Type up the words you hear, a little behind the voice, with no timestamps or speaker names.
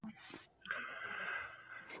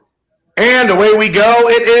And away we go.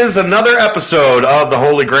 It is another episode of the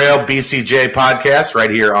Holy Grail BCJ podcast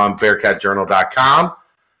right here on BearcatJournal.com.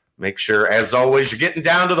 Make sure, as always, you're getting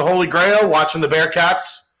down to the Holy Grail, watching the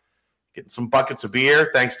Bearcats, getting some buckets of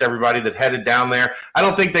beer. Thanks to everybody that headed down there. I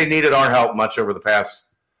don't think they needed our help much over the past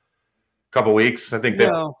couple weeks. I think they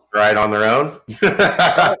were right on their own.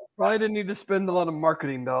 Probably didn't need to spend a lot of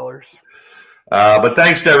marketing dollars. But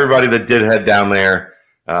thanks to everybody that did head down there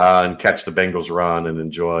and catch the Bengals run and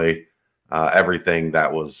enjoy everything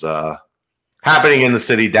that was happening in the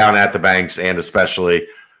city down at the Banks, and especially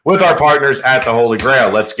with our partners at the Holy Grail.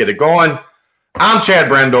 Let's get it going. I'm Chad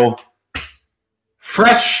Brendel,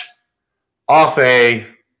 fresh off I'm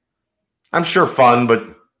sure fun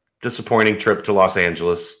but disappointing trip to Los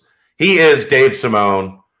Angeles. He is Dave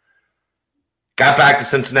Simone. Got back to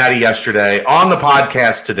Cincinnati yesterday, on the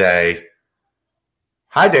podcast today.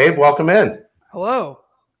 Hi, Dave. Welcome in. Hello.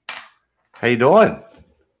 How you doing?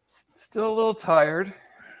 Still a little tired.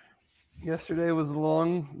 Yesterday was a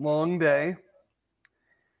long day,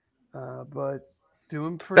 but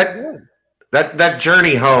doing pretty good. That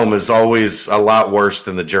journey home is always a lot worse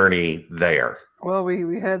than the journey there. Well,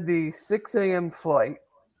 we had the 6 a.m. flight.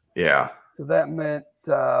 Yeah. So that meant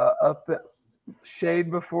up at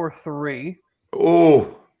shade before 3.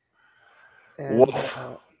 Ooh. And,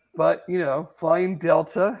 but, flying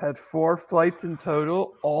Delta, had 4 flights in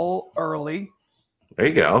total, all early. There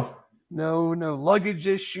you go. No luggage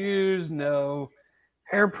issues, no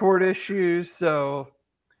airport issues. So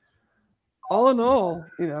all in all,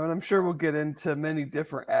 and I'm sure we'll get into many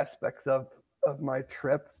different aspects of my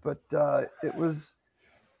trip, but it was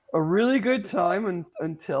a really good time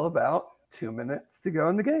until about 2 minutes to go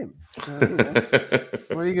in the game.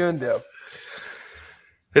 What are you going to do?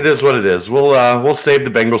 It is what it is. We'll save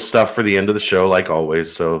the Bengals stuff for the end of the show, like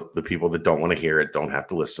always, so the people that don't want to hear it don't have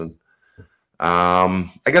to listen.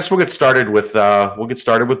 I guess we'll get started with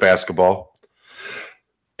basketball.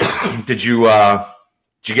 Did you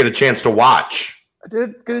get a chance to watch? I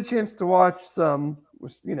did get a chance to watch some.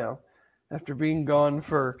 After being gone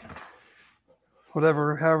for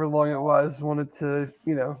however long it was, wanted to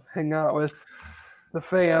hang out with the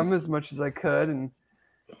fam as much as I could, and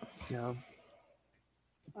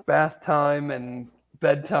bath time and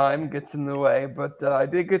bedtime gets in the way. But I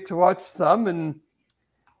did get to watch some, and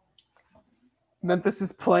Memphis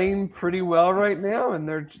is playing pretty well right now, and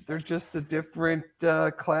they're just a different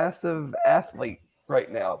class of athlete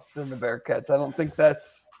right now than the Bearcats. I don't think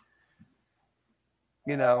that's,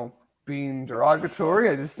 being derogatory.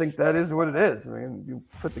 I just think that is what it is. I mean, you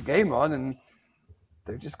put the game on, and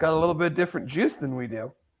they just got a little bit different juice than we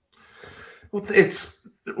do. Well, it's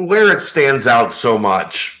where it stands out so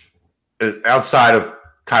much outside of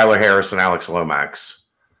Tyler Harris and Alex Lomax.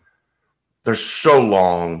 They're so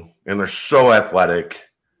long. And they're so athletic,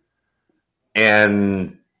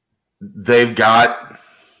 and they've got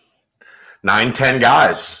 9-10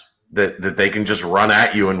 guys that they can just run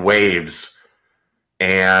at you in waves.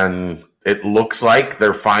 And it looks like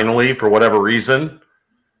they're finally, for whatever reason,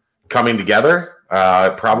 coming together.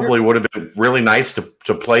 It probably would have been really nice to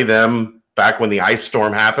play them back when the ice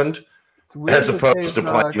storm happened, as opposed to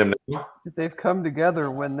playing them now. They've come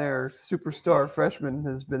together when their superstar freshman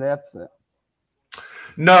has been absent.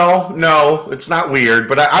 No, it's not weird,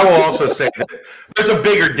 but I will also say that there's a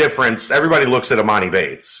bigger difference. Everybody looks at Amani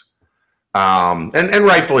Bates, and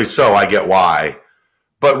rightfully so. I get why,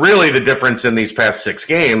 but really the difference in these past 6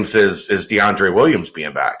 games is DeAndre Williams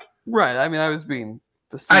being back. Right. I mean, I was being.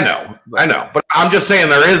 I know, but I'm just saying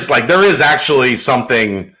there is actually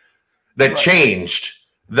something that changed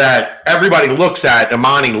that everybody looks at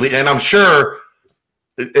Amani, and I'm sure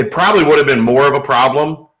it probably would have been more of a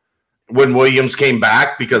problem when Williams came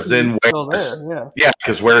back, because then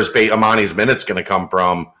because where's Amani's minutes going to come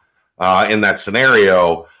from in that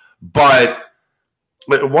scenario? But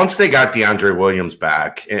once they got DeAndre Williams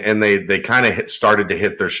back and they kind of started to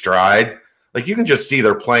hit their stride, like you can just see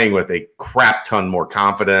they're playing with a crap ton more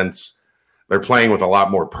confidence. They're playing with a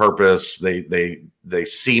lot more purpose. They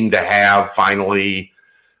seem to have finally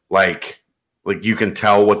like you can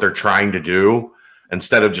tell what they're trying to do.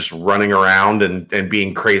 Instead of just running around and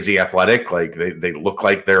being crazy athletic, like they look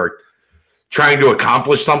like they're trying to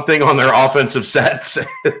accomplish something on their offensive sets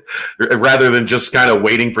rather than just kind of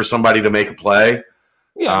waiting for somebody to make a play.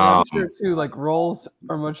 Yeah, I'm sure too. Like roles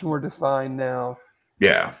are much more defined now.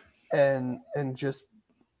 Yeah, and just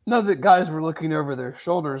not that guys were looking over their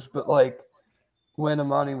shoulders, but like when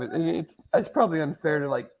Amani was, and it's probably unfair to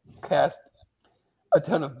like cast a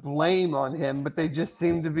ton of blame on him, but they just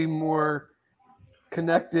seem to be more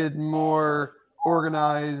connected, more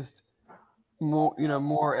organized,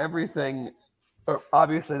 more everything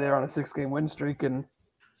obviously they're on a 6-game win streak, and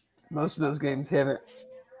most of those games haven't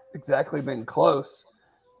exactly been close.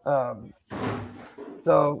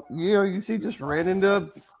 So, you see just ran into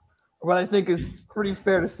what I think is pretty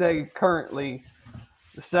fair to say currently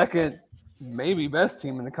the second, maybe best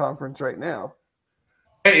team in the conference right now.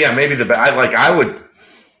 Yeah, maybe the best. I would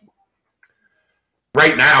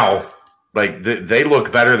right now, they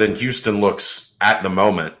look better than Houston looks at the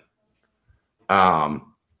moment. But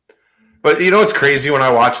it's crazy when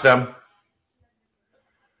I watch them.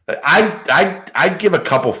 I'd give a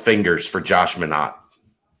couple fingers for Josh Minott.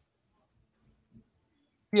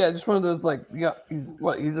 Yeah, just one of those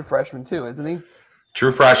he's a freshman too, isn't he?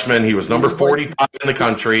 True freshman. He was number 45 in the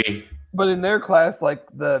country. But in their class,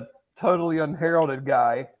 the totally unheralded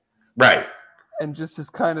guy. Right. And just has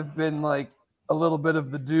kind of been a little bit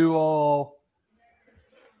of the do-all,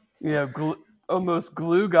 almost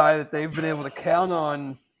glue guy that they've been able to count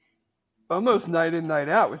on almost night in, night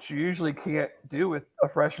out, which you usually can't do with a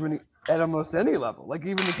freshman at almost any level.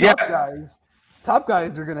 Even the top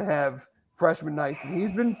guys are going to have freshman nights, and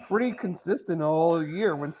he's been pretty consistent all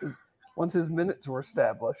year once his minutes were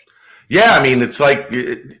established. Yeah, I mean, it's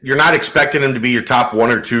you're not expecting him to be your top one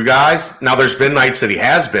or two guys. Now, there's been nights that he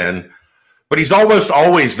has been, but he's almost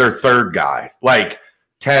always their third guy,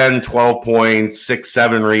 10, 12 points, 6,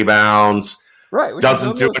 7 rebounds. Right.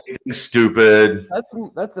 Doesn't do anything stupid.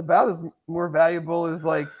 That's about as more valuable as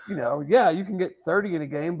you can get 30 in a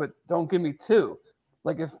game, but don't give me 2.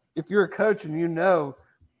 If you're a coach and you know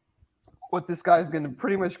what this guy's going to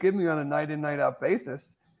pretty much give me on a night in, night out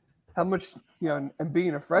basis, how much, and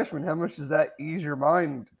being a freshman, how much does that ease your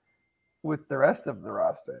mind with the rest of the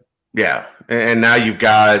roster? Yeah. And now you've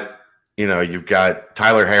got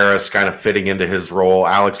Tyler Harris kind of fitting into his role.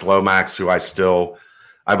 Alex Lomax, who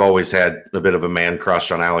I've always had a bit of a man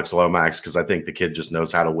crush on Alex Lomax because I think the kid just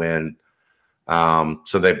knows how to win.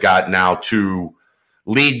 So they've got now 2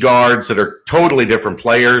 lead guards that are totally different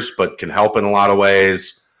players, but can help in a lot of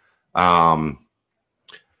ways.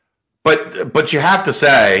 But you have to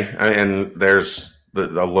say, and there's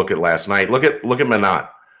the look at last night. Look at Minott.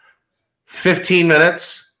 15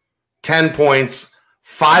 minutes, 10 points,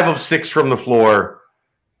 5 of 6 from the floor,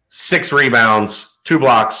 6 rebounds, 2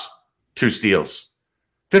 blocks, 2 steals.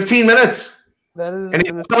 15 minutes. That is, and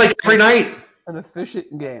it's every night. An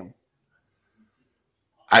efficient game.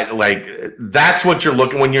 That's what you're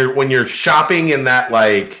looking when you're shopping in that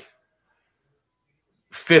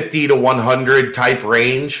 50 to 100 type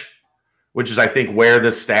range, which is I think where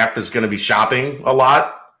this staff is going to be shopping a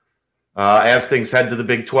lot as things head to the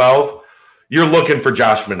Big 12. You're looking for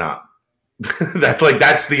Josh Minott.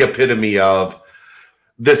 That's the epitome of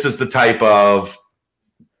this is the type of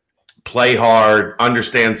play hard,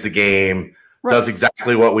 understands the game, right, does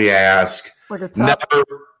exactly what we ask,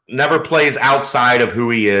 never plays outside of who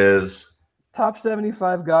he is. Top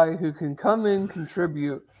 75 guy who can come in,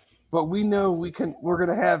 contribute, but we know we're going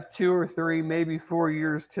to have 2 or 3, maybe 4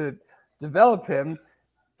 years to develop him,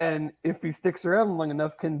 and if he sticks around long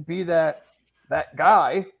enough, can be that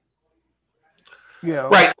guy.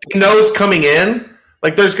 Right. He knows coming in,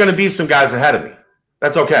 there's going to be some guys ahead of me.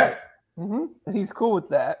 That's okay. Mm-hmm. And he's cool with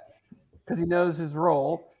that because he knows his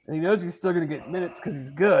role, and he knows he's still going to get minutes because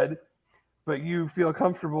he's good, but you feel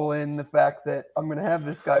comfortable in the fact that I'm going to have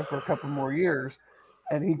this guy for a couple more years,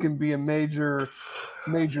 and he can be a major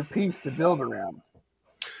piece to build around.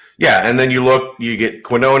 Yeah, and then you get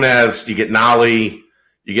Quinones, you get Nolly,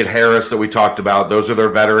 you get Harris that we talked about. Those are their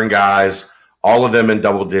veteran guys, all of them in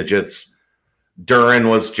double digits.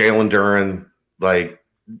 Jalen Duren,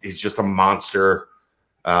 he's just a monster.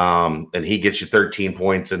 And he gets you 13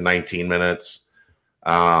 points in 19 minutes.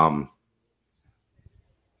 And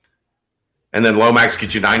then Lomax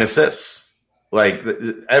gets you 9 assists.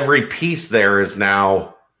 Every piece there is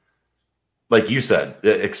now, like you said,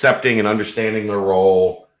 accepting and understanding their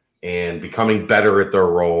role and becoming better at their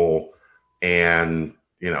role and,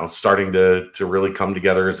 starting to really come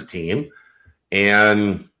together as a team.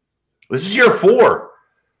 And this is year 4.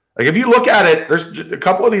 If you look at it, there's a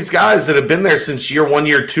couple of these guys that have been there since year 1,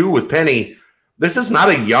 year 2 with Penny. This is not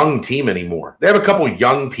a young team anymore. They have a couple of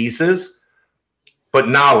young pieces, but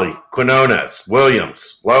Nolly, Quinones,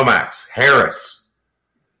 Williams, Lomax, Harris,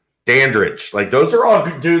 Dandridge, those are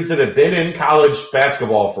all dudes that have been in college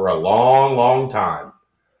basketball for a long, long time.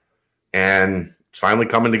 And it's finally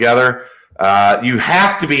coming together. You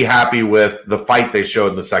have to be happy with the fight they showed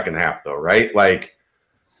in the second half, though, right?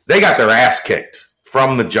 They got their ass kicked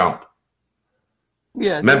from the jump.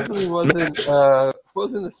 Yeah, it definitely wasn't a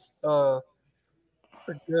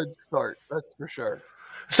good start. That's for sure.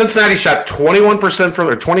 Cincinnati shot 21% from,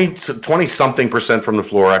 or 20 something percent from the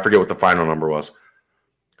floor. I forget what the final number was.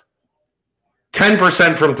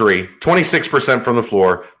 10% from three, 26% from the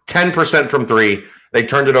floor, 10% from three. They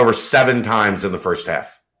turned it over 7 times in the first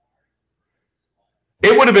half.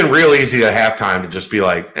 It would have been real easy at halftime to just be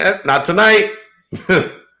like, not tonight.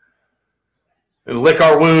 Lick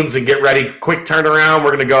our wounds and get ready. Quick turnaround.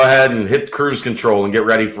 We're going to go ahead and hit cruise control and get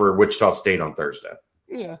ready for Wichita State on Thursday.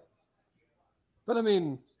 Yeah. But, I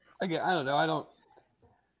mean, again, I don't know.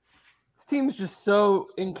 This team's just so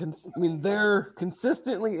inconsistent. I mean, they're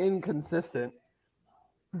consistently inconsistent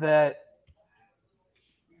that,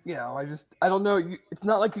 I don't know. It's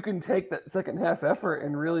not like you can take that second half effort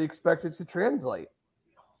and really expect it to translate.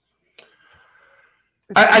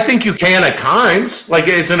 I think you can at times. Like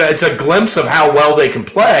it's a glimpse of how well they can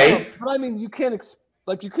play. But I mean, you can't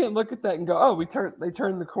look at that and go, "Oh, they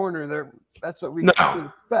turned the corner." That's what we should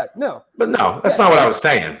expect. No, but no, that's not what I was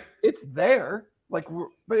saying. It's there, but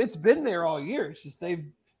it's been there all year. It's just they've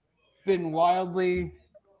been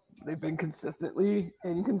consistently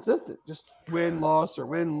inconsistent. Just win, loss, or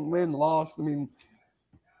win, loss. I mean,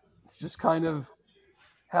 it's just kind of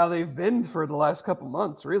how they've been for the last couple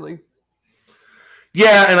months, really.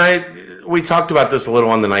 Yeah, and we talked about this a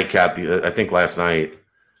little on the nightcap, I think last night.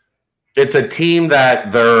 It's a team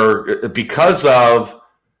that they're, because of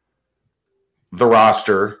the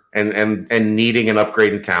roster and needing an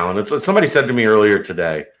upgrade in talent. Somebody said to me earlier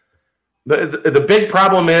today, the big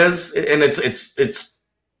problem is, and it's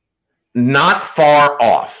not far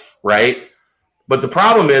off, right? But the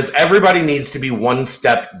problem is everybody needs to be one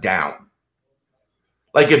step down.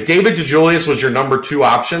 Like if David DeJulius was your number 2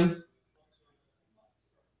 option,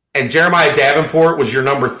 and Jeremiah Davenport was your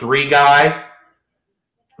number 3 guy,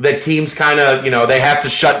 that teams kind of, they have to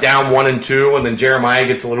shut down 1 and 2, and then Jeremiah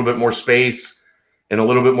gets a little bit more space and a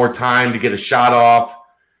little bit more time to get a shot off.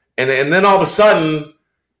 And then all of a sudden,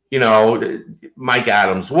 Mike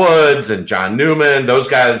Adams-Woods and John Newman, those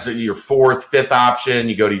guys are your 4th, 5th option.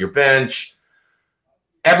 You go to your bench.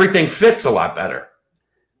 Everything fits a lot better.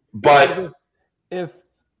 But if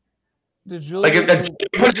DeJulius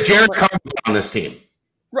put Jared Cumberland on this team,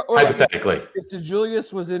 hypothetically, if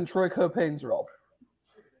DeJulius was in Troy Copayne's role,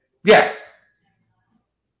 yeah,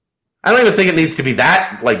 I don't even think it needs to be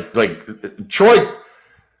that. Like Troy,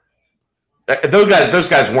 those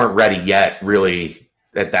guys weren't ready yet, really,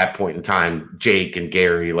 at that point in time. Jake and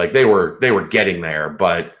Gary, like they were getting there,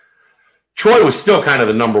 but Troy was still kind of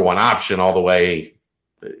the number 1 option all the way.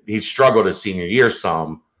 He struggled his senior year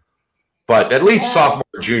some, but at least sophomore,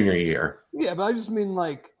 junior year. Yeah, but I just mean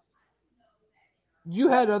you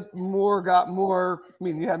had more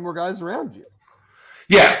guys around you.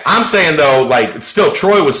 Yeah, I'm saying though,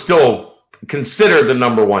 Troy was still considered the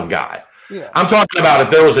number 1 guy. Yeah, I'm talking about if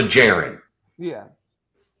there was a Jaren. Yeah,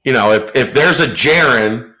 if there's a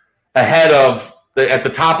Jaren ahead of at the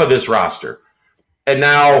top of this roster, and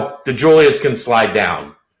now DeJulius can slide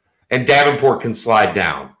down, and Davenport can slide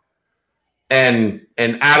down, and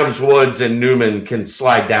Adams-Woods and Newman can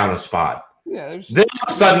slide down a spot. Yeah, then all of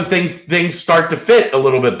a sudden things start to fit a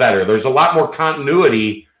little bit better. There's a lot more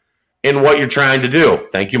continuity in what you're trying to do.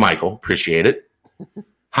 Thank you, Michael. Appreciate it.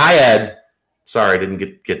 Hi, Ed. Sorry, I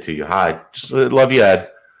didn't get to you. Hi. Just love you, Ed.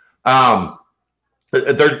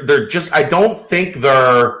 They're just, I don't think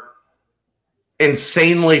they're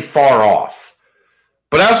insanely far off.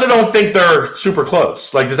 But I also don't think they're super close.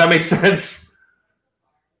 Does that make sense?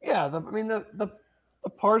 Yeah, the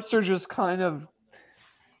parts are just kind of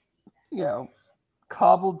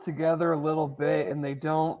cobbled together a little bit, and they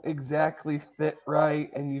don't exactly fit right.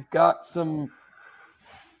 And you've got some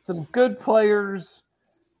good players.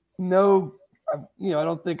 No, I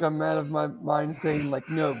don't think I'm out of my mind saying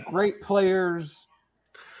no great players.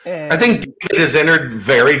 And I think David has entered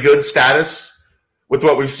very good status with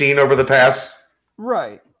what we've seen over the past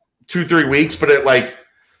 2-3 weeks. But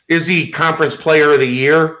is he conference player of the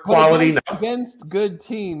year quality? Against good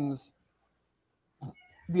teams,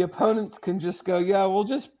 the opponents can just go, yeah, we'll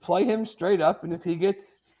just play him straight up. And if he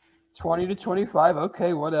gets 20 to 25,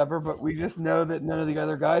 okay, whatever. But we just know that none of the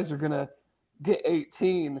other guys are going to get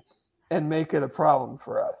 18 and make it a problem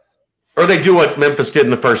for us. Or they do what Memphis did in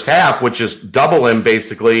the first half, which is double him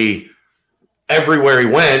basically everywhere he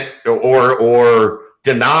went, or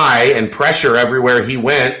deny and pressure everywhere he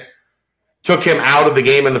went, took him out of the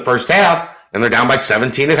game in the first half, and they're down by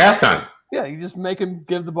 17 at halftime. Yeah, you just make him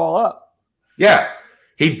give the ball up. Yeah.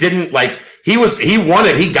 He didn't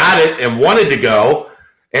he got it and wanted to go.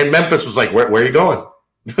 And Memphis was like, where are you going?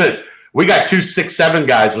 We got 2 6'7"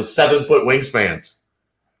 guys with 7-foot wingspans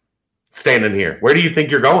standing here. Where do you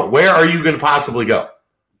think you're going? Where are you going to possibly go?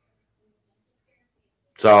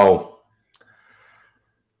 So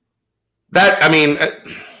that, I mean,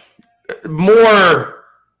 more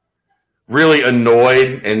really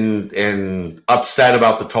annoyed and upset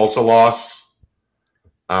about the Tulsa loss.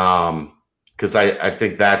 Because I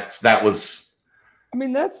think that was. I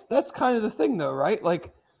mean, that's kind of the thing, though, right?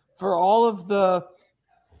 Like, for all of the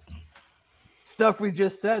stuff we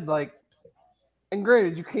just said, like, and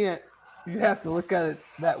granted, you have to look at it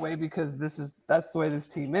that way because that's the way this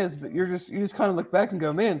team is. But you just kind of look back and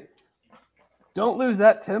go, man, don't lose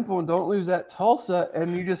that Temple and don't lose that Tulsa,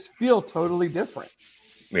 and you just feel totally different.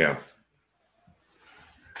 Yeah.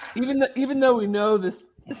 Even though we know this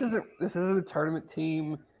isn't a tournament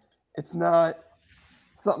team, it's not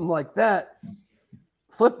something like that.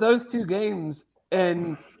 Flip those two games,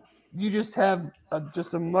 and you just have a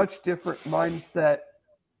much different mindset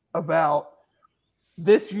about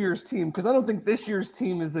this year's team. Because I don't think this year's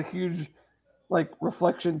team is a huge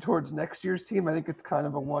reflection towards next year's team. I think it's kind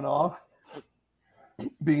of a one-off,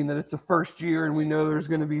 being that it's a first year, and we know there's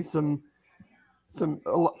going to be some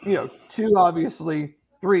two, obviously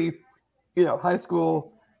 3, high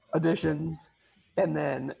school additions, and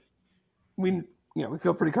then we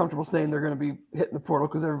feel pretty comfortable saying they're going to be hitting the portal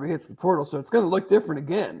because everybody hits the portal. So it's going to look different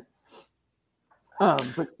again.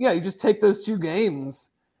 But yeah, you just take those 2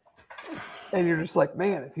 games and you're just like,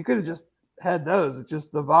 man, if you could have just had those, it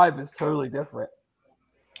just, the vibe is totally different.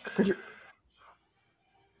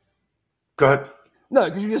 Go ahead. No,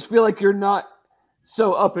 because you just feel like you're not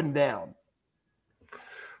so up and down.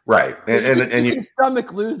 Right. And you can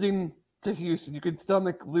stomach losing to Houston. You can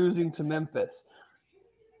stomach losing to Memphis.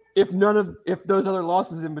 If those other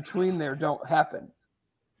losses in between there don't happen.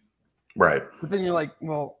 Right. But then you're like,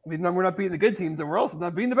 well, we're not beating the good teams, and we're also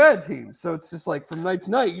not beating the bad teams. So it's just like from night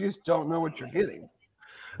to night, you just don't know what you're getting.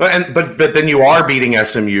 But then you are beating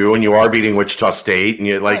SMU and you are beating Wichita State, and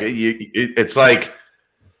it's like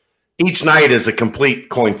each night is a complete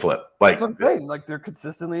coin flip. Like, that's what I'm saying. Like, they're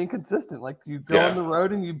consistently inconsistent. Like, you go on the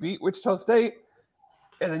road and you beat Wichita State,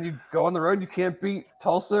 and then you go on the road and you can't beat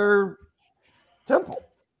Tulsa or Temple.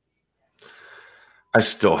 I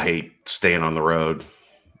still hate staying on the road.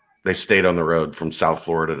 They stayed on the road from South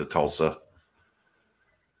Florida to Tulsa.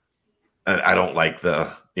 I don't like the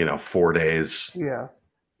 4 days. Yeah,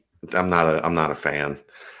 I'm not a fan.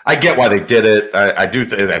 I get why they did it. I do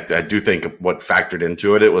think what factored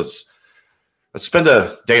into it was, let's spend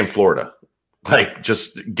a day in Florida. Like,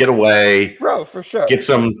 just get away, bro, for sure. Get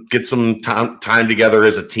some time together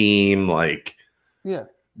as a team. Like, yeah.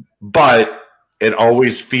 But it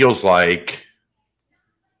always feels like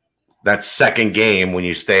that second game when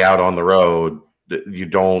you stay out on the road, you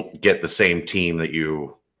don't get the same team that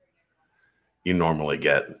you normally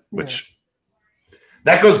get, which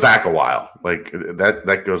that goes back a while. Like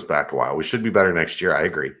that goes back a while. We should be better next year. I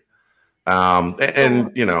agree.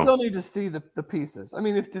 And you still need to see the pieces. I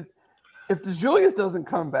mean, if DeJulius doesn't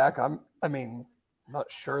come back, I'm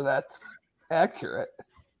not sure that's accurate.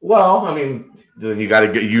 Well, I mean, then you got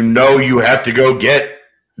to get. You have to go get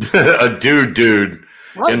a dude.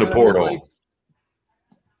 Right, in the portal.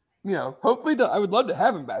 Hopefully, I would love to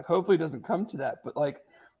have him back. Hopefully, it doesn't come to that. But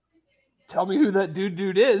tell me who that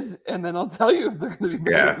dude is, and then I'll tell you if they're going to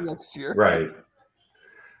be better next year. Right.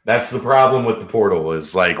 That's the problem with the portal.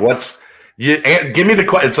 Is give me the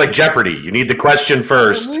question. It's like Jeopardy. You need the question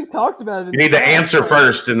first. We talked about it. You need the answer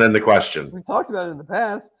first, and then the question. We talked about it in the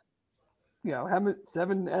past. How many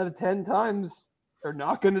 7 out of 10 times they're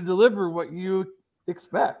not going to deliver what you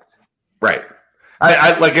expect. Right.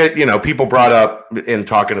 People brought up in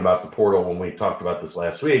talking about the portal when we talked about this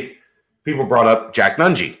last week, people brought up Jack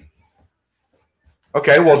Nunge.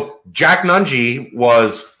 Okay, well, Jack Nunge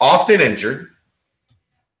was often injured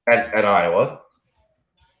at Iowa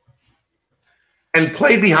and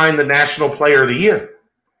played behind the National Player of the Year.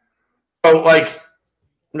 So,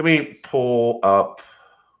 let me pull up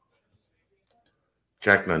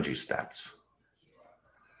Jack Nunge's stats.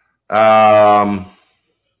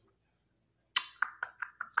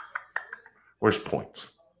 Where's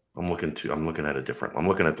points? I'm looking at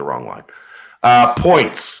the wrong line.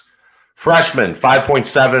 Points. Freshman,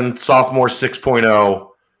 5.7. Sophomore, 6.0.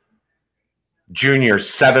 Junior,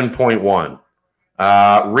 7.1.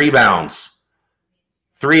 Rebounds,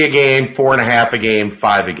 3 a game, 4.5 a game,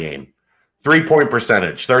 5 a game. 3-point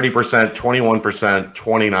percentage, 30%, 21%,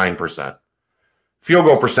 29%. Field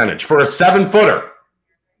goal percentage for a 7-footer,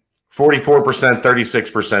 44%,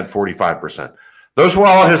 36%, 45%. Those were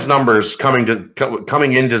all his numbers coming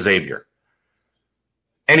into Xavier.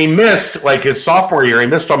 And he missed, his sophomore year, he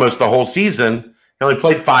missed almost the whole season. He only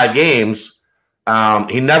played 5 games.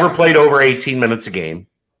 He never played over 18 minutes a game.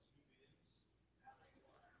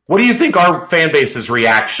 What do you think our fan base's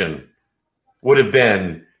reaction would have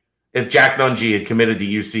been if Jack Nunge had committed to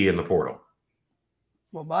UC in the portal?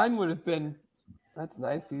 Well, mine would have been, that's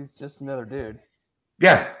nice. He's just another dude.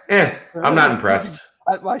 Yeah. I'm not impressed.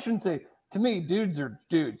 I shouldn't say, to me, dudes are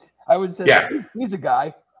dudes. I would say he's a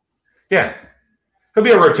guy. Yeah. He'll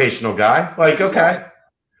be a rotational guy. Like, okay.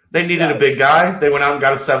 They needed a big guy. They went out and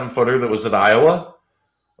got a 7-footer that was at Iowa.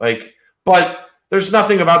 Like, but there's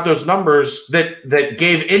nothing about those numbers that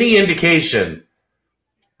gave any indication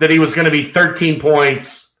that he was going to be 13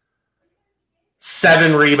 points,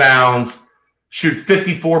 7 rebounds, shoot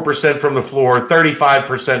 54% from the floor,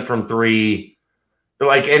 35% from 3.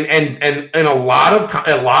 Like, and a lot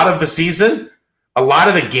of the season, a lot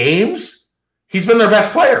of the games, he's been their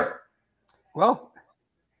best player. Well,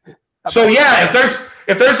 so yeah,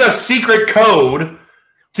 if there's a secret code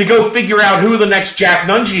to go figure out who the next Jack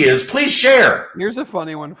Nunge is, please share. Here's a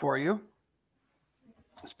funny one for you.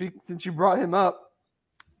 Since you brought him up,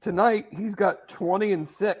 tonight he's got 20 and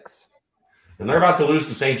 6. And they're about to lose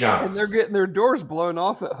to St. John's. And they're getting their doors blown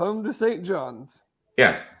off at home to St. John's.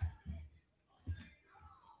 Yeah.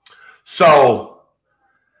 So,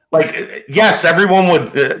 like, yes, everyone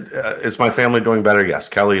would. Is my family doing better? Yes,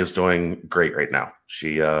 Kelly is doing great right now.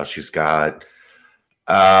 She's got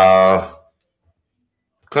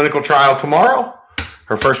clinical trial tomorrow.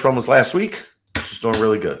 Her first one was last week. She's doing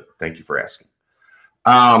really good. Thank you for asking.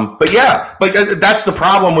 But that's the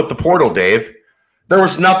problem with the portal, Dave. There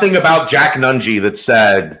was nothing about Jack Nunge that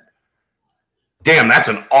said, "Damn, that's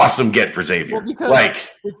an awesome get for Xavier." Well, because like,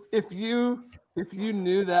 if you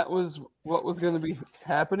knew that was what was going to be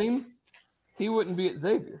happening, he wouldn't be at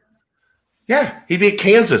Xavier. Yeah, he'd be at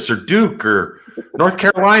Kansas or Duke or North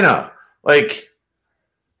Carolina. Like,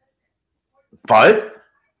 but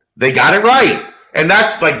they got it right. And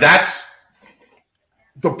that's the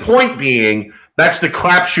point being, that's the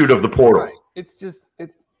crapshoot of the portal. Right.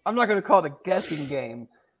 I'm not going to call it a guessing game,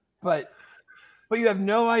 but you have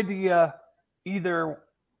no idea either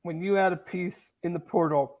when you add a piece in the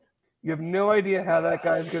portal, you have no idea how that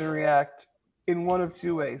guy's going to react in one of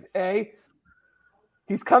two ways. A,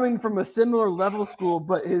 he's coming from a similar level school,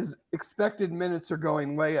 but his expected minutes are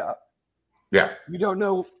going way up. Yeah. You don't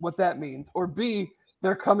know what that means. Or B,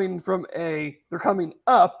 they're coming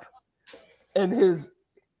up, and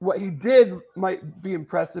what he did might be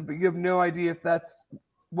impressive, but you have no idea if that's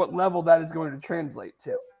what level that is going to translate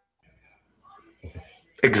to.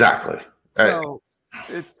 Exactly. So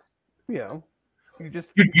it's, you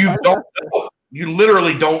just you don't know. You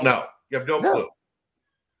literally don't know. You have no clue.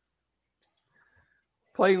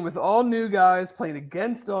 Playing with all new guys, playing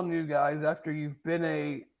against all new guys after you've been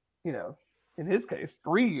in his case,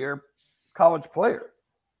 3-year college player.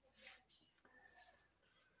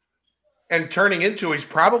 And turning into, he's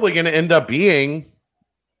probably going to end up being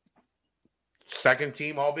second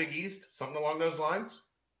team All Big East, something along those lines.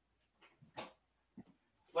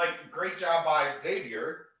 Like, great job by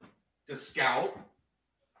Xavier to scout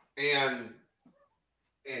and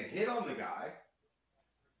hit on the guy.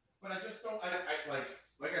 But I just don't,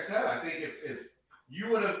 like I said, I think if you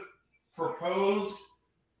would have proposed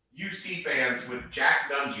UC fans with Jack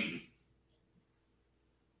Nunge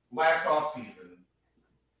last offseason,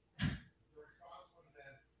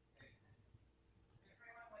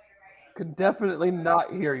 could definitely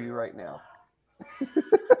not hear you right now.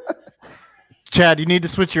 Chad, you need to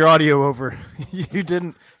switch your audio over. You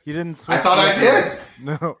didn't switch. I thought I did.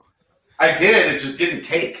 No. I did. It just didn't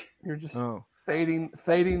take. You're just fading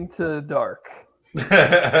to dark.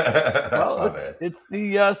 That's my bad. It's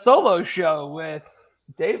the solo show with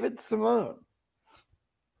David Simone.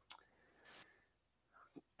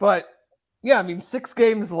 But yeah, 6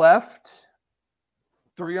 games left.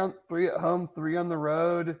 3 at home, 3 on the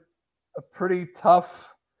road. A pretty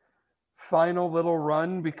tough final little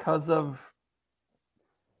run because of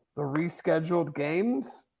the rescheduled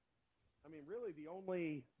games. Really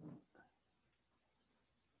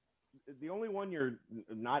the only one you're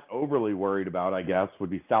not overly worried about, I guess, would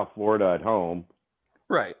be South Florida at home.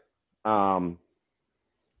 Right.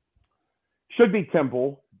 Should be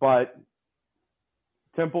Temple, but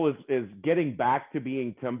Temple is getting back to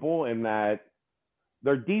being Temple in that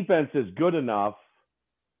their defense is good enough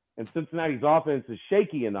and Cincinnati's offense is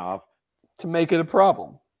shaky enough to make it a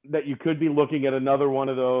problem that you could be looking at another one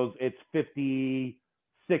of those. It's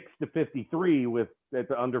 56-53 with at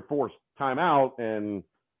the under forced timeout, and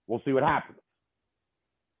we'll see what happens.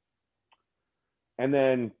 And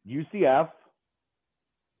then UCF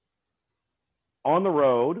on the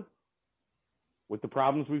road with the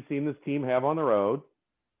problems we've seen this team have on the road.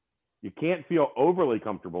 You can't feel overly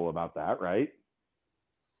comfortable about that, right?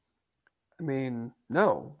 I mean,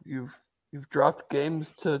 no, you've dropped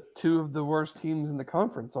games to two of the worst teams in the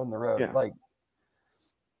conference on the road. Yeah. Like,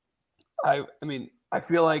 I mean, I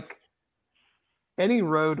feel like any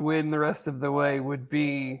road win the rest of the way would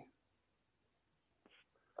be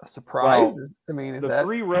a surprise. Well, is the that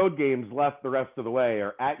 3 road games left the rest of the way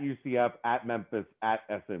are at UCF, at Memphis, at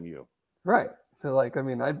SMU. right? So, like, I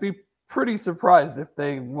mean, I'd be pretty surprised if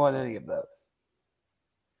they won any of those.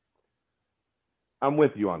 I'm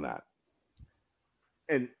with you on that.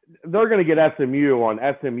 And they're going to get SMU on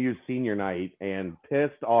SMU's senior night and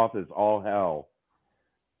pissed off as all hell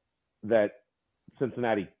that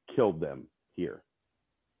Cincinnati killed them here.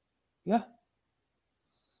 Yeah.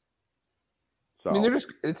 So, I mean,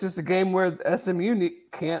 it's just a game where SMU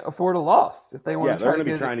can't afford a loss if they want to they're try going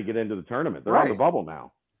to be trying to get into the tournament. They're on the bubble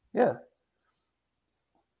now. Yeah.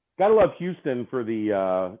 Got to love Houston for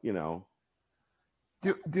the,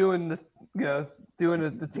 doing the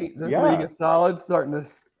Yeah. league is solid, starting to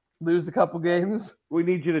lose a couple games. We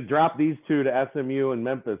need you to drop these 2 to SMU and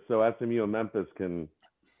Memphis so SMU and Memphis can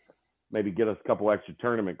maybe get us a couple extra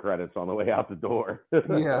tournament credits on the way out the door.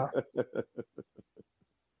 Yeah.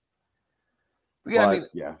 Yeah, I mean,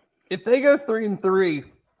 yeah. If they go 3-3,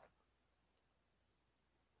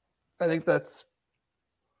 I think that's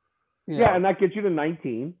and that gets you to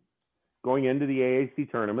 19 going into the AAC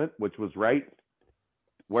tournament, which was right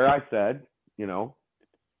where I said, 19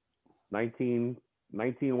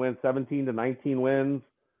 wins, 17 to 19 wins.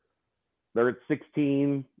 They're at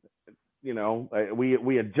 16.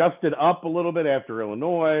 We adjusted up a little bit after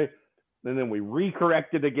Illinois, and then we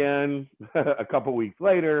recorrected again a couple weeks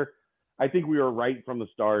later. I think we were right from the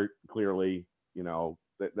start, clearly,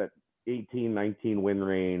 that 18, 19 win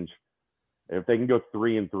range. If they can go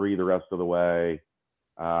 3-3 the rest of the way,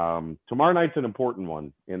 tomorrow night's an important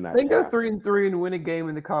one in that. If they go 3-3 and win a game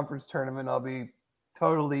in the conference tournament, I'll be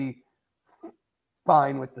totally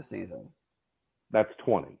fine with the season. That's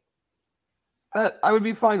 20. I would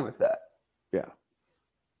be fine with that. Yeah.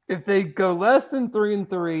 If they go less than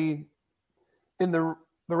 3-3 in the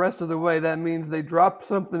rest of the way, that means they dropped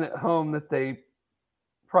something at home that they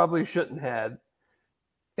probably shouldn't have.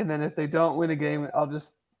 And then if they don't win a game, I'll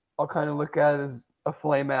kind of look at it as a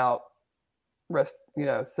flame out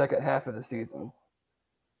second half of the season.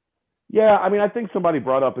 Yeah, I mean, I think somebody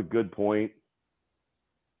brought up a good point.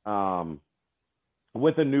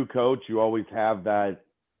 With a new coach, you always have that,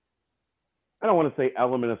 I don't want to say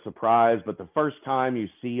element of surprise, but the first time you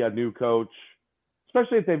see a new coach,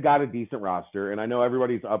 especially if they've got a decent roster, and I know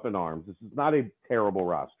everybody's up in arms. This is not a terrible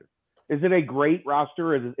roster. Is it a great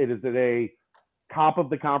roster? Is it a top of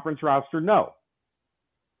the conference roster? No.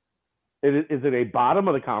 Is it a bottom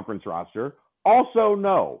of the conference roster? Also,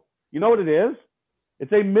 no. You know what it is?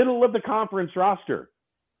 It's a middle of the conference roster.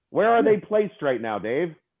 Where are they placed right now,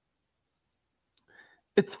 Dave?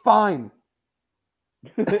 It's fine.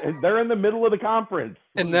 They're in the middle of the conference.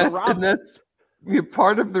 And that's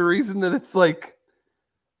part of the reason that it's like,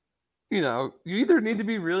 you either need to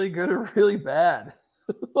be really good or really bad.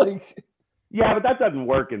 Yeah, but that doesn't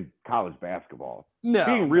work in college basketball. No.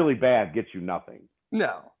 Being really bad gets you nothing.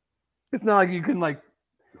 No. It's not like you can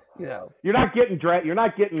you're not getting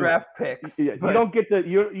draft picks. You don't get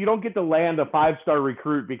to land a 5-star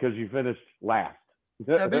recruit because you finished last.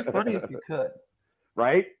 That'd be funny if you could.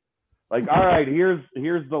 Right? Like, all right, here's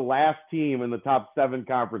the last team in the top 7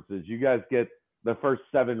 conferences. You guys get the first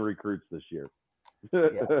 7 recruits this year.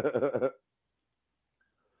 Yeah.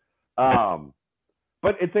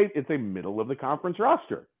 But it's a middle of the conference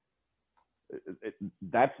roster.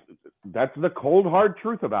 That's the cold hard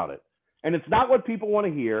truth about it. And it's not what people want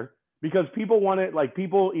to hear, because people want it,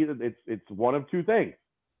 it's one of two things.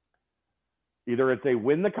 Either it's a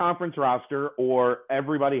win the conference roster or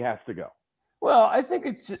everybody has to go. Well, I think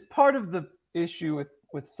it's just part of the issue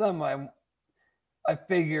with some I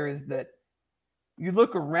figure is that you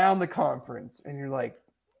look around the conference and you're like,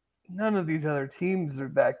 none of these other teams are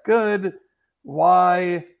that good.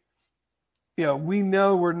 Why? We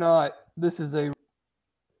know we're not. This is a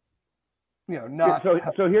not.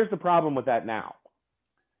 So here's the problem with that now.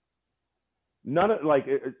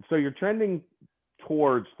 So you're trending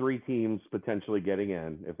towards 3 teams potentially getting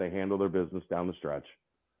in if they handle their business down the stretch.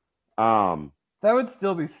 That would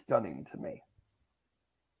still be stunning to me.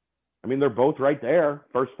 I mean, they're both right there.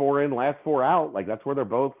 First 4 in, last 4 out. That's where they're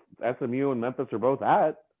both. SMU and Memphis are both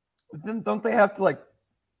at. But then don't they have to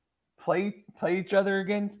play each other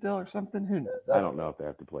again still or something? Who knows? I don't know if they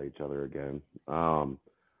have to play each other again.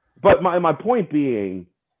 But my point being,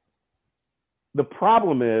 the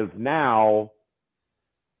problem is now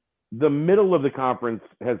the middle of the conference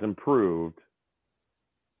has improved.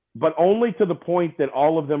 but only to the point that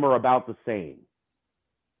all of them are about the same.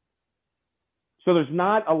 So there's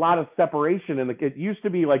not a lot of separation. It used to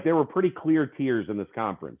be like there were pretty clear tiers in this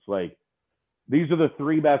conference. Like, these are the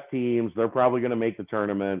 3 best teams. They're probably going to make the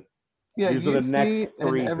tournament. Yeah, these are the next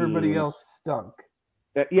 3 and everybody teams. else stunk.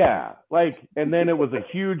 Yeah, like, and then it was a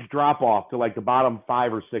huge drop off to like the bottom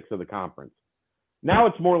 5 or 6 of the conference. Now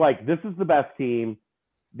it's more like, this is the best team.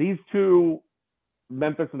 These 2,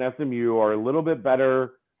 Memphis and SMU, are a little bit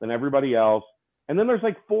better than everybody else. And then there's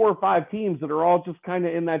like 4 or 5 teams that are all just kind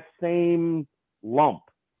of in that same lump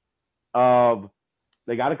of,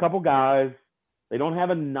 they got a couple guys, they don't have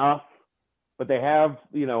enough, but they have,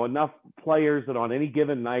 enough players that on any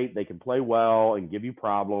given night they can play well and give you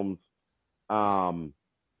problems. And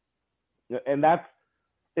that's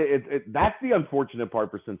the unfortunate part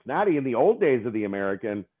for Cincinnati. In the old days of the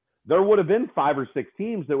American, there would have been 5 or 6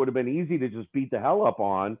 teams that would have been easy to just beat the hell up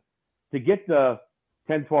on to get the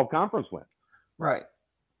 10-12 conference wins. Right.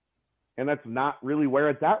 And that's not really where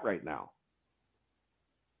it's at right now.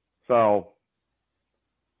 So,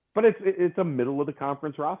 but it's a middle of the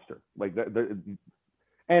conference roster. Like,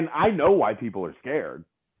 and I know why people are scared,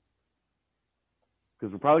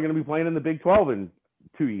 because we're probably going to be playing in the Big 12 in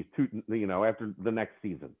after the next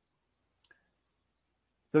season.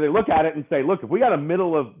 So they look at it and say, look, if we got a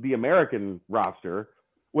middle of the American roster,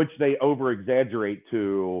 which they over exaggerate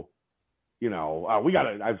to,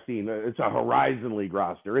 I've seen it's a Horizon League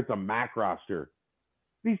roster, it's a MAC roster.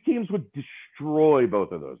 These teams would destroy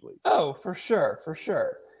both of those leagues. Oh, for sure. For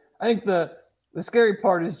sure. I think the scary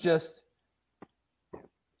part is just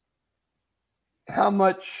how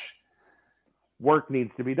much work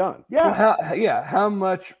needs to be done. Yeah. Well, how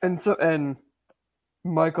much. And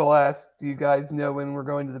Michael asked, do you guys know when we're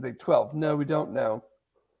going to the Big 12? No, we don't know.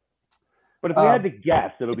 But if we had to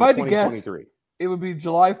guess, it'll be 2023. It would be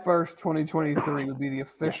July 1st, 2023 would be the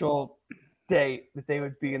official date that they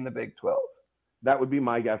would be in the Big 12. That would be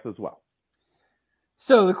my guess as well.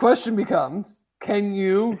 So the question becomes, can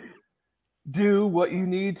you do what you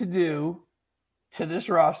need to do to this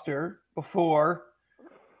roster before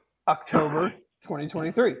October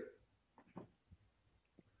 2023?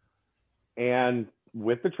 And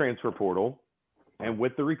with the transfer portal and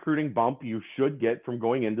with the recruiting bump you should get from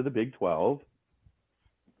going into the Big 12,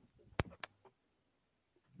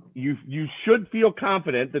 you should feel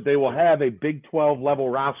confident that they will have a Big 12 level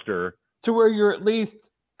roster to where you're at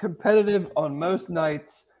least competitive on most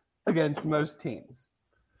nights against most teams.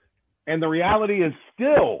 And the reality is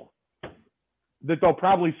still that they'll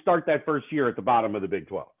probably start that first year at the bottom of the Big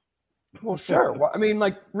 12. Well, sure. Well, I mean,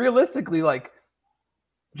 like, realistically, like,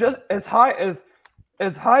 just as high as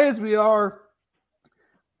we are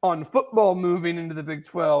on football moving into the Big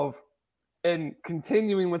 12 and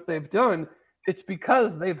continuing what they've done, it's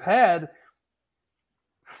because they've had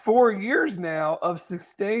 4 years now of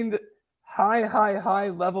sustained high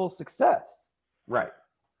level success. Right.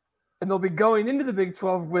 And they'll be going into the Big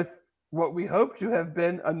 12 with what we hope to have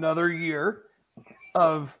been another year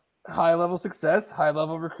of high level success, high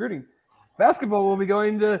level recruiting. Basketball will be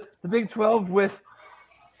going to the Big 12 with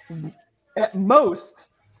at most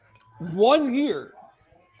 1 year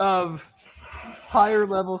of higher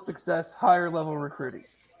level success, higher level recruiting.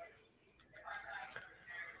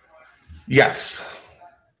 Yes.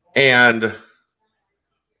 And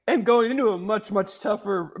going into a much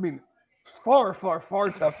tougher, far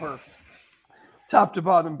tougher top to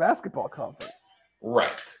bottom basketball conference.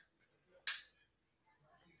 Right.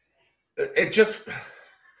 It's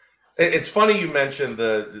funny you mentioned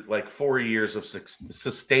the 4 years of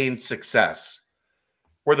sustained success,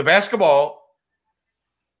 where the basketball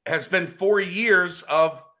has been 4 years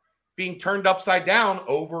of being turned upside down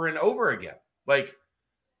over and over again. Like,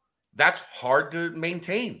 that's hard to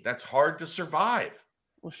maintain. That's hard to survive.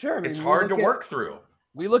 Well, sure. It's hard to work through.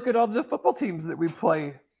 We look at all the football teams that we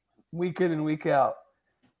play week in and week out.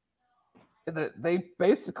 They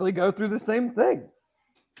basically go through the same thing.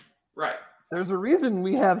 Right. There's a reason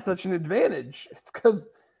we have such an advantage. It's because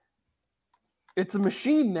it's a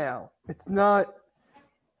machine now. It's not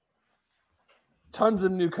tons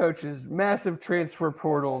of new coaches, massive transfer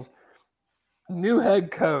portals, new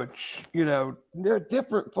head coach,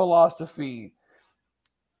 different philosophy.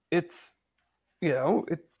 It's, they're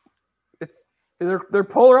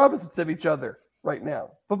polar opposites of each other right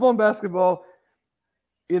now. Football and basketball,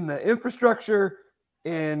 in the infrastructure,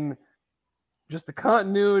 in just the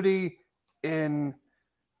continuity, in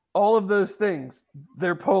all of those things,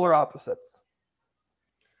 they're polar opposites.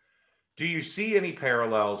 Do you see any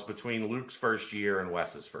parallels between Luke's first year and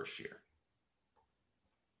Wes's first year?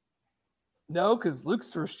 No, because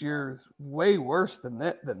Luke's first year is way worse than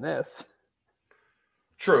this.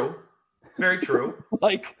 True. Very true.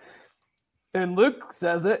 Like, and Luke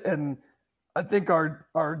says it, and I think our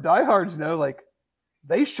diehards know, like,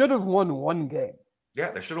 they should have won one game.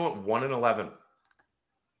 Yeah, they should have won 1-11.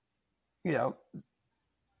 You know,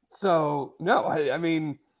 so no, I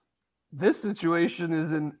mean, this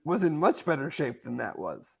situation was in much better shape than that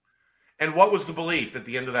was. And what was the belief at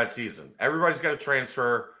the end of that season? Everybody's got to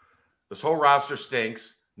transfer. This whole roster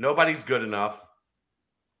stinks. Nobody's good enough.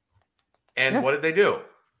 And what did they do?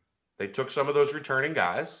 They took some of those returning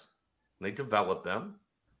guys, and they developed them,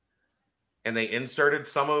 and they inserted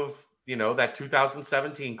some of, that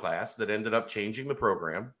 2017 class that ended up changing the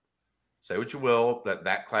program. Say what you will,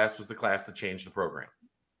 that class was the class that changed the program.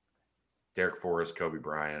 Derek Forrest, Kobe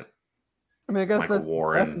Bryant. I mean, I guess that's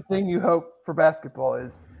the thing you hope for basketball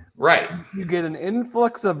is right. You get an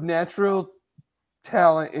influx of natural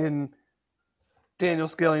talent in Daniel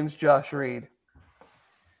Skillings, Josh Reed,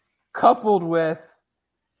 coupled with,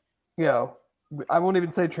 I won't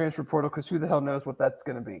even say transfer portal because who the hell knows what that's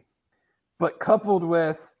going to be, but coupled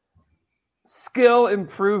with skill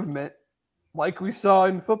improvement, like we saw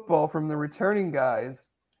in football from the returning guys,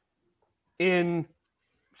 in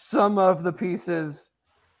some of the pieces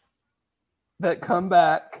that come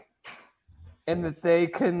back and that they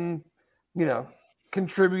can,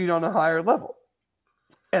 contribute on a higher level.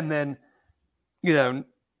 And then,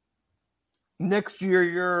 next year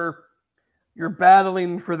you're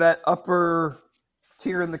battling for that upper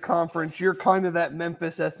tier in the conference. You're kind of that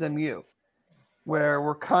Memphis SMU where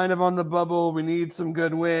we're kind of on the bubble. We need some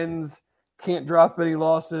good wins. Can't drop any bad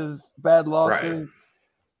losses. Right.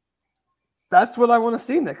 That's what I want to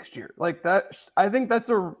see next year. Like that, I think that's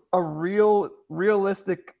a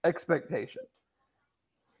realistic expectation,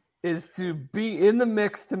 is to be in the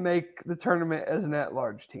mix to make the tournament as an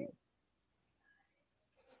at-large team.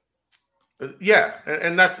 Yeah,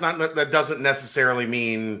 and that doesn't necessarily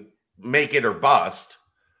mean make it or bust,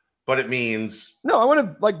 but it means no. I want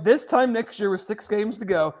to, like, this time next year with 6 games to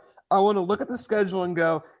go, I want to look at the schedule and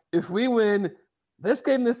go, if we win this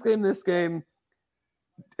game,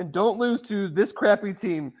 and don't lose to this crappy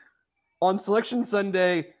team on Selection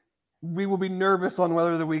Sunday, we will be nervous on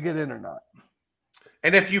whether we get in or not.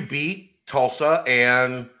 And if you beat Tulsa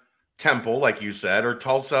and Temple, like you said, or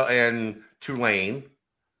Tulsa and Tulane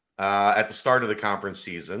at the start of the conference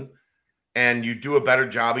season, and you do a better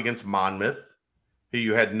job against Monmouth, who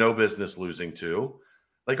you had no business losing to,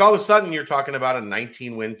 like all of a sudden you're talking about a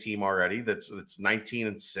 19-win team already that's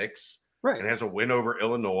 19-6, right? And has a win over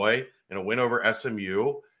Illinois and a win over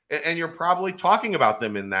SMU, and you're probably talking about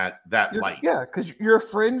them in that light. Yeah, because you're a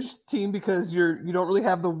fringe team because you don't really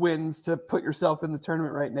have the wins to put yourself in the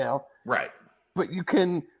tournament right now, right? But you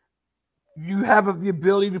have the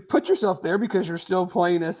ability to put yourself there because you're still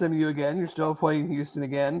playing SMU again, you're still playing Houston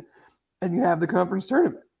again, and you have the conference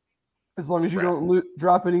tournament. As long as you don't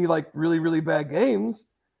drop any like really, really bad games,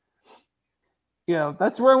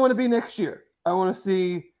 that's where I want to be next year. I want to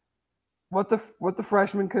see what the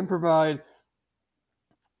freshmen can provide,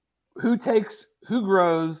 who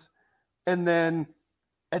grows, and then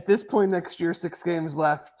at this point next year, 6 games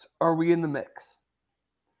left, are we in the mix?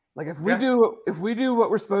 Like if we do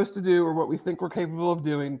what we're supposed to do or what we think we're capable of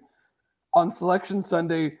doing on Selection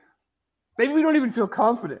Sunday, maybe we don't even feel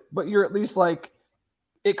confident, but you're at least like,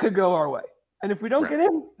 it could go our way. And if we don't get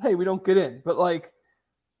in, hey, we don't get in. But like,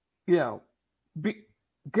 get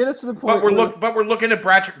us to the point. But we're looking at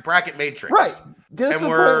bracket matrix, right? Get us to the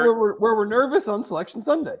point where we're nervous on Selection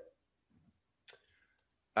Sunday.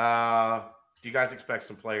 Do you guys expect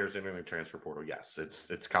some players entering the transfer portal? Yes,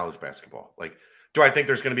 it's college basketball. Like, do I think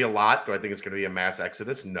there's going to be a lot? Do I think it's going to be a mass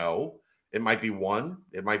exodus? No. It might be 1.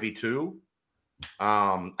 It might be 2.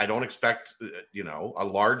 I don't expect a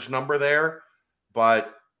large number there.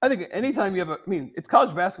 But I think anytime you have it's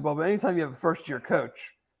college basketball, but anytime you have a first-year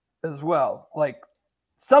coach as well, like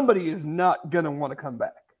somebody is not going to want to come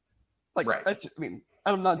back. Like, right.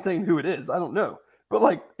 I'm not saying who it is. I don't know. But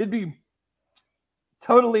like, it'd be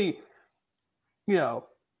totally, not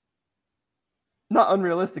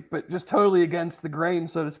unrealistic, but just totally against the grain,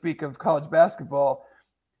 so to speak, of college basketball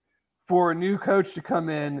for a new coach to come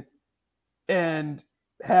in and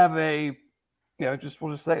have a, we'll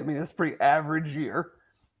just say, it's a pretty average year.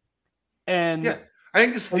 And yeah, I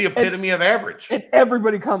think this is the epitome of average. And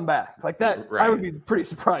everybody come back like that. Right. I would be pretty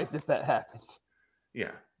surprised if that happened.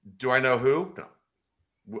 Yeah. Do I know who? No.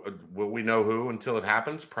 Will we know who until it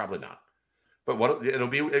happens? Probably not. But it'll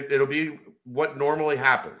be what normally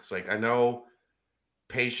happens. Like, I know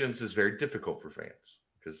patience is very difficult for fans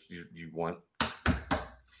because you want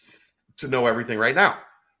to know everything right now.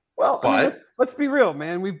 Well, but let's be real,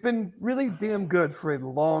 man. We've been really damn good for a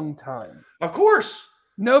long time. Of course.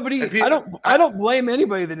 Nobody. I don't blame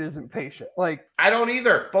anybody that isn't patient. Like I don't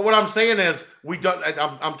either. But what I'm saying is, we don't.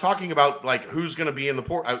 I'm talking about like who's going to be in the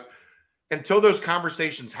port. Until those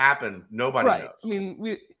conversations happen, nobody knows. I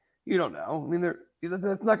mean, you don't know. I mean,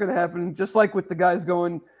 that's not going to happen. Just like with the guys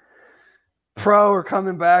going pro or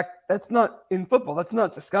coming back, that's not in football. That's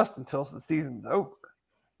not discussed until the season's over.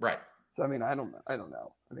 Right. So I mean, I don't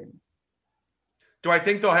know. I mean, do I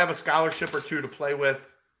think they'll have a scholarship or two to play with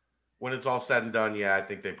when it's all said and done? Yeah, I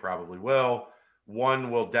think they probably will.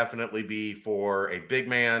 One will definitely be for a big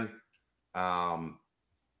man.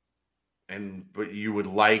 But you would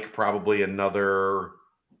like probably another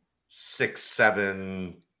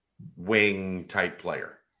 6'7" wing type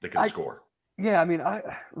player that can score. Yeah, I mean, I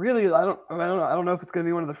don't know if it's going to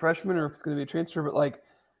be one of the freshmen or if it's going to be a transfer, but like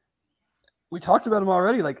we talked about him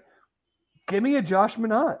already. Like, give me a Josh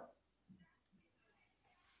Minott.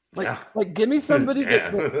 Like give me somebody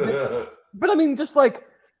that. But I mean, just like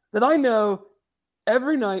that, I know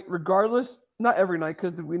every night, regardless. Not every night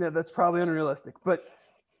because we know that's probably unrealistic, but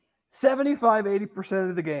 75-80%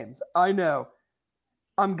 of the games, I know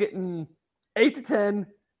I'm getting 8 to 10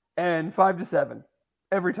 and 5 to 7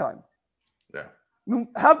 every time. Yeah. I mean,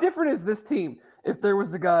 how different is this team if there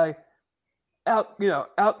was a guy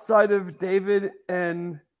outside of David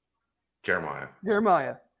and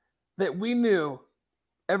Jeremiah that we knew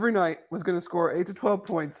every night was going to score 8 to 12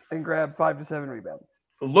 points and grab 5 to 7 rebounds?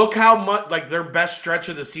 Look how much like their best stretch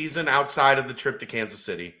of the season outside of the trip to Kansas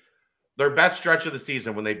City. Their best stretch of the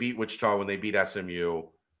season when they beat Wichita, when they beat SMU,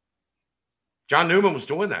 John Newman was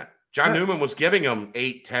doing that. John Newman was giving them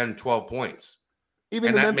 8, 10, 12 points.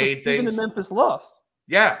 Even the Memphis loss.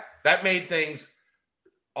 Yeah, that made things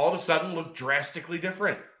all of a sudden look drastically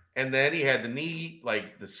different. And then he had the knee,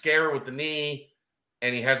 like the scare with the knee,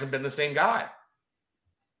 and he hasn't been the same guy.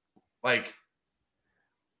 Like,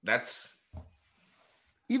 that's...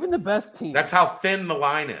 Even the best teams. That's how thin the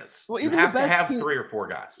line is. Well, you have to have 3 or 4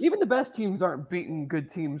 guys. Even the best teams aren't beating good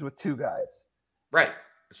teams with 2 guys. Right.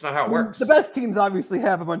 It's not how it works. The best teams obviously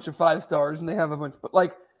have a bunch of 5 stars and they have a bunch, but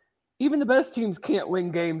like even the best teams can't win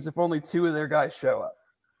games if only 2 of their guys show up.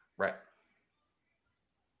 Right.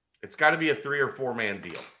 It's got to be a 3 or 4 man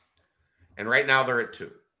deal. And right now they're at 2.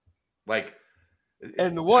 Like,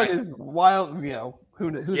 and the one is wild,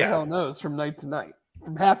 who the hell knows from night to night,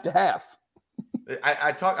 from half to half.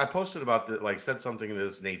 I posted about said something of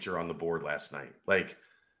this nature on the board last night. Like,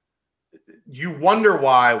 you wonder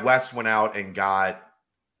why Wes went out and got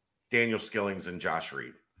Daniel Skillings and Josh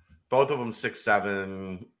Reed. Both of them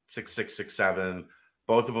 6'7", 6'6", 6'7",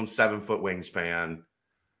 both of them 7-foot wingspan.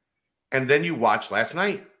 And then you watch last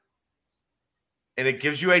night. And it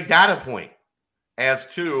gives you a data point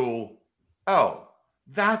as to, oh,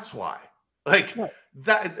 that's why. Like,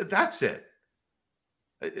 that's it.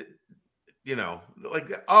 Now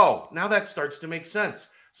that starts to make sense.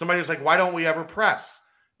 Somebody's like, why don't we ever press?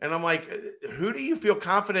 And I'm like, who do you feel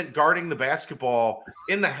confident guarding the basketball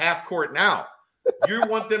in the half court now? You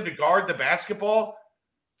want them to guard the basketball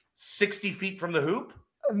 60 feet from the hoop?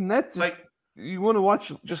 And that's just, you want to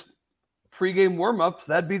watch just pregame warm-ups,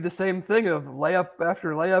 that'd be the same thing of layup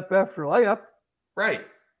after layup after layup. Right.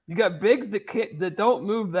 You got bigs that don't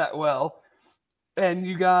move that well, and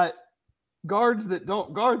you got guards that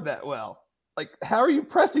don't guard that well. Like, how are you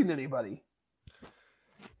pressing anybody?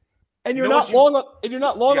 And you're not long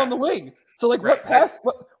on the wing. So like,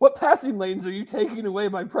 what passing lanes are you taking away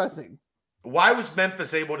by pressing? Why was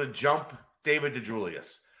Memphis able to jump David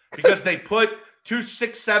DeJulius? Because they put 2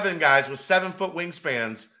 6'7" guys with 7-foot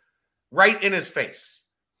wingspans right in his face.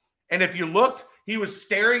 And if you looked, he was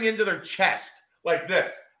staring into their chest like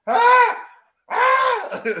this. Ah!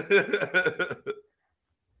 Ah!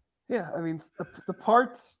 Yeah, I mean, the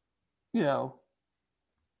parts, the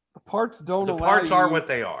parts don't allow. The parts are what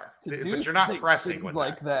they are, but you're not pressing with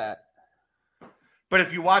like that. But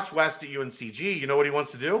if you watch West at UNCG, you know what he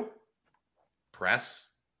wants to do? Press.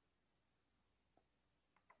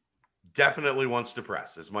 Definitely wants to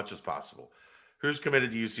press as much as possible. Who's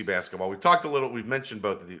committed to UC basketball? We've mentioned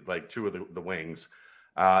both of the, like 2 of the wings.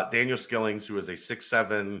 Daniel Skillings, who is a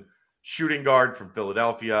 6'7" shooting guard from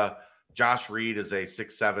Philadelphia. Josh Reed is a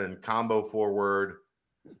 6'7" combo forward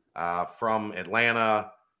from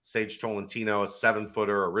Atlanta. Sage Tolentino, a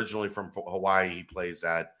 7-footer, originally from Hawaii. He plays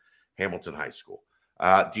at Hamilton High School.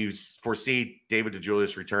 Do you foresee David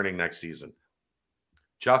DeJulius returning next season?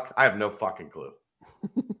 Chuck, I have no fucking clue.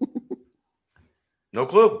 No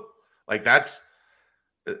clue. Like,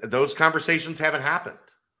 those conversations haven't happened.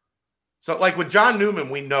 So, like with John Newman,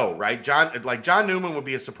 we know, right? John Newman would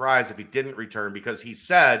be a surprise if he didn't return because he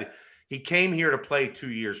said he came here to play 2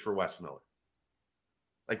 years for Wes Miller.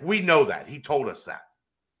 Like, we know that. He told us that.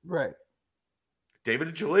 Right. David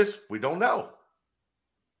and Julius, we don't know.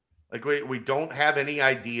 Like we don't have any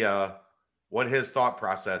idea what his thought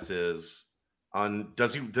process is on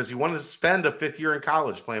does he want to spend a 5th year in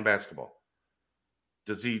college playing basketball?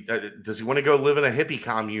 Does he want to go live in a hippie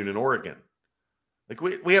commune in Oregon? Like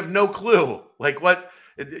we have no clue. Like what,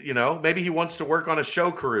 maybe he wants to work on a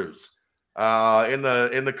show cruise in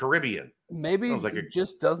the Caribbean. Maybe he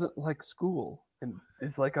just doesn't like school and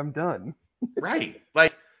is like, I'm done. Right.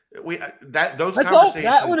 Like those That's conversations.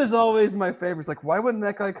 That one is always my favorite. It's like, why wouldn't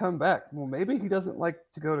that guy come back? Well, maybe he doesn't like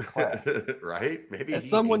to go to class. Right. Maybe as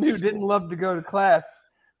someone who didn't love to go to class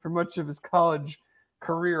for much of his college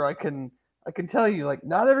career, I can tell you, like,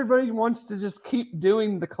 not everybody wants to just keep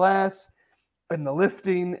doing the class and the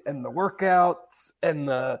lifting and the workouts and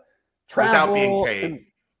the travel without being paid. And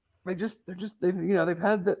they've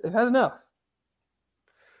had enough.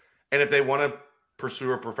 And if they want to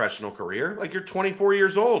pursue a professional career, like you're 24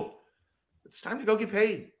 years old, it's time to go get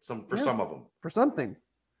paid. Some of them for something.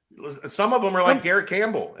 Some of them are like Garrett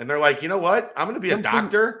Campbell, and they're like, you know what? I'm going to be a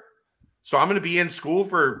doctor, so I'm going to be in school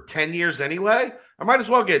for 10 years anyway. I might as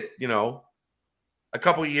well get a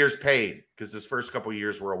couple of years paid because his first couple of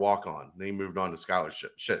years were a walk-on. Then he moved on to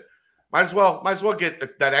scholarship. Shit, might as well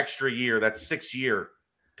get that extra year, that 6th year,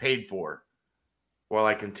 paid for while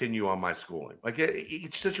I continue on my schooling. Like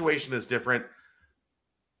each situation is different.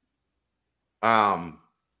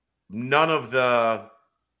 None of the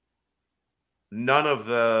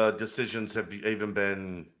decisions have even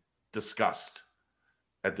been discussed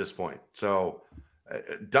at this point. So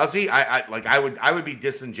does he? I would be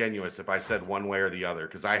disingenuous if I said one way or the other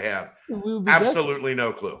because I have absolutely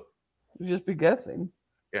no clue. You'd just be guessing.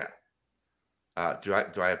 Yeah. Do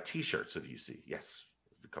I have T-shirts of UC? Yes,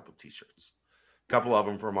 a couple of T-shirts. A couple of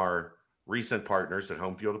them from our recent partners at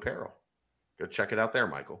Home Field Apparel. Go check it out there,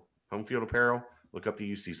 Michael. Home Field Apparel. Look up the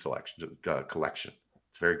UC collection.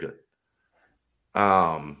 It's very good.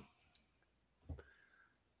 I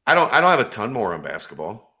don't have a ton more on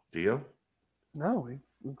basketball. Do you? No,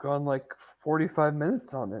 we've gone like 45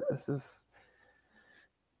 minutes on it. This is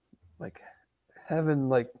like heaven,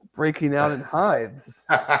 like breaking out in hives.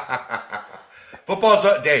 Football's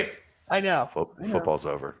Dave. I know. Football's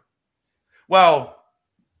over. Well,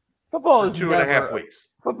 football is 2.5 weeks.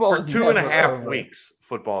 Football for is 2.5 weeks.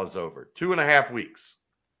 Football is over. 2.5 weeks,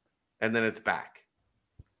 and then it's back.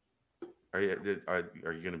 Are you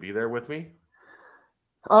going to be there with me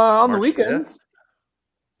on March the weekends?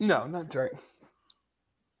 5th? No, not during.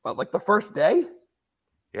 What, like the first day?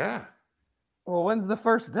 Yeah. Well, when's the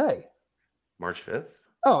first day? March 5th.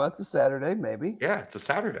 Oh, that's a Saturday, maybe. Yeah, it's a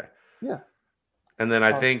Saturday. Yeah. And then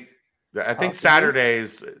I think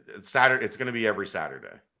Saturdays. Saturday. It's going to be every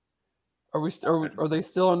Saturday. Are they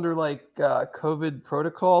still under like COVID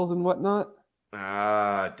protocols and whatnot?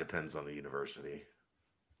 It depends on the university.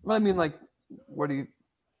 Well, I mean, like,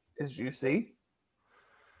 is UC?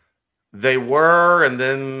 They were, and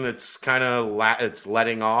then it's kind of it's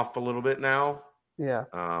letting off a little bit now. Yeah.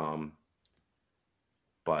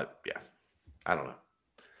 But yeah, I don't know.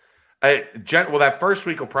 Well, that first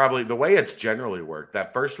week will probably, the way it's generally worked,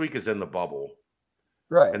 that first week is in the bubble.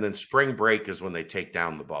 Right. And then spring break is when they take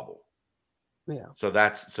down the bubble. Yeah. So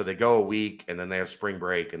they go a week and then they have spring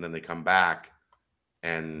break and then they come back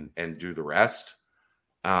and do the rest.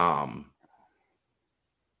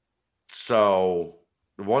 So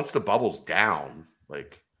once the bubble's down,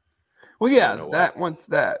 like, well, yeah, once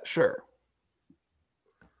that, sure.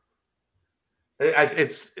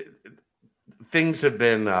 Things have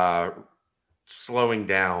been slowing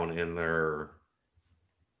down in their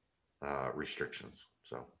restrictions.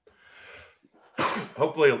 So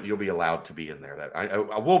hopefully you'll be allowed to be in there.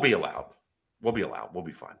 I will be allowed. We'll be allowed. We'll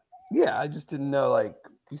be fine. Yeah, I just didn't know, like,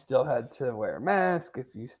 if you still had to wear a mask, if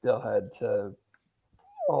you still had to,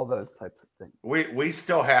 all those types of things. We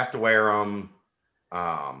still have to wear them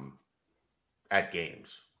at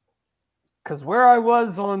games. Because where I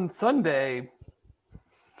was on Sunday,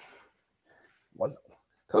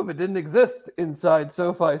 COVID didn't exist inside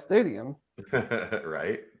SoFi Stadium.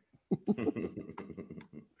 Right.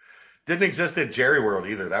 Didn't exist at Jerry World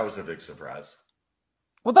either. That was a big surprise.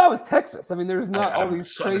 Well, that was Texas. I mean, there's not all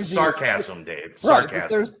these crazy sarcasm, Dave. Right,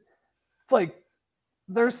 sarcasm.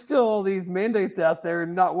 There's still all these mandates out there,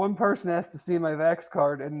 and not one person has to see my Vax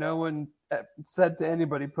card, and no one said to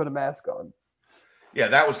anybody put a mask on. Yeah,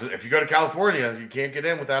 that was if you go to California, you can't get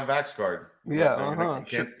in without a Vax card. Yeah,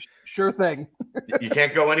 sure thing. You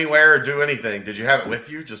can't go anywhere or do anything. Did you have it with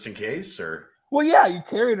you just in case, or? Well, yeah, you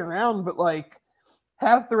carry it around, but like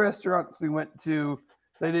half the restaurants we went to,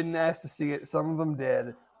 they didn't ask to see it. Some of them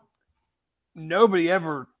did. Nobody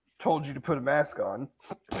ever told you to put a mask on.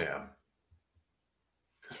 Yeah.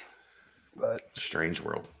 But strange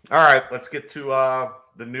world. All right, let's get to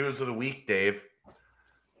the news of the week, Dave.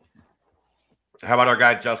 How about our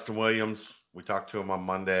guy Justin Williams? We talked to him on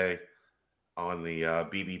Monday on the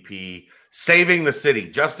BBP, saving the city.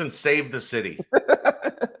 Justin saved the city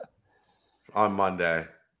on Monday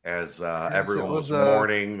as everyone was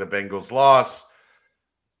mourning the Bengals' loss.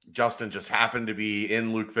 Justin just happened to be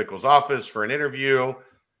in Luke Fickell's office for an interview.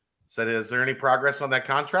 Said, "Is there any progress on that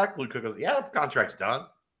contract?" Luke Fickell goes, "Yeah, the contract's done.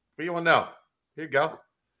 What do you want to know? Here you go."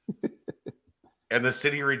 And the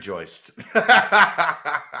city rejoiced.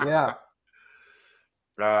 yeah.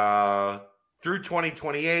 Through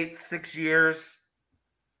 2028, 6 years,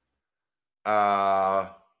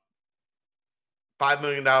 $5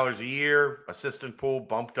 million a year. Assistant pool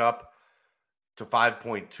bumped up to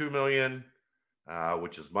 $5.2 million,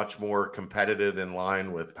 which is much more competitive in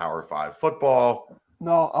line with Power 5 football.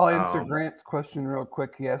 No, I'll answer Grant's question real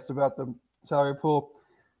quick. He asked about the salary pool.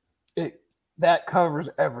 That covers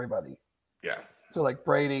everybody. Yeah. So like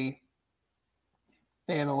Brady,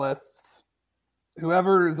 analysts,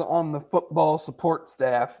 whoever is on the football support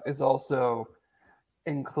staff is also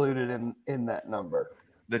included in that number.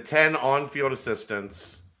 The 10 on-field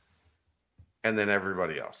assistants and then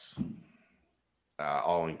everybody else,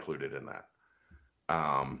 all included in that.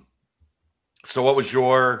 So what was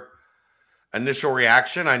your initial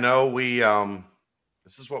reaction? I know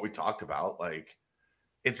this is what we talked about. Like,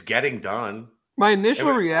 it's getting done. My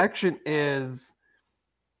initial reaction is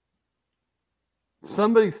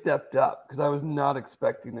somebody stepped up because I was not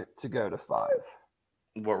expecting it to go to 5.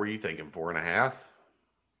 What were you thinking? 4.5?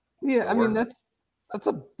 Yeah, 4? I mean that's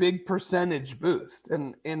a big percentage boost,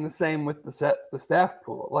 and the same with the staff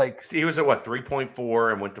pool. Like he was at what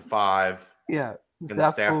 3.4 and went to 5. Yeah, and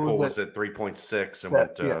the staff pool was at 3.6 and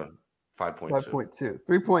went to 5.2. 5.2. 3.8.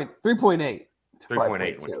 3.8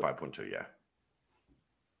 went to 5.2. Yeah.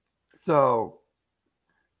 So,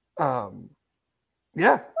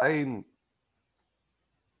 yeah, I mean,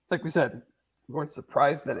 like we said, we weren't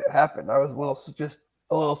surprised that it happened. I was a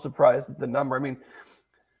little surprised at the number. I mean,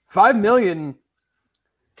 $5 million,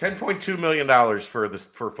 $10.2 million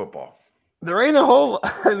for football. There ain't a whole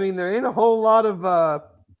lot of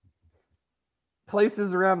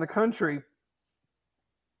places around the country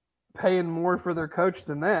paying more for their coach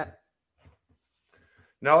than that.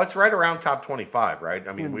 No, it's right around top 25, right?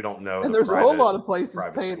 I mean, we don't know. And there's a whole lot of places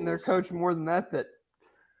paying their coach more than that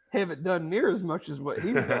haven't done near as much as what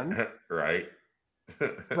he's done. Right.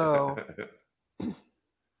 So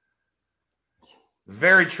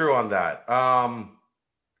very true on that. How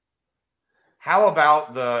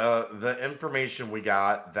about the information we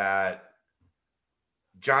got that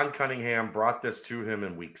John Cunningham brought this to him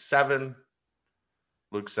in week 7?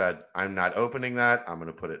 Luke said, "I'm not opening that. I'm going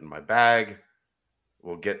to put it in my bag.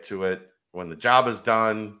 We'll get to it when the job is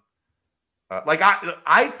done."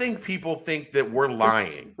 I think people think that we're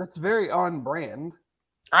lying. That's very on brand.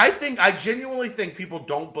 I genuinely think people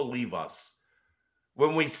don't believe us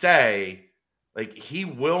when we say, like, he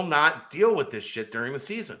will not deal with this shit during the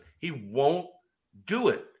season. He won't do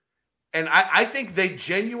it. And I think they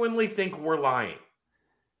genuinely think we're lying.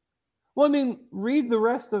 Well, I mean, read the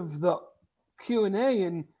rest of the Q&A,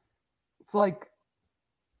 and it's like,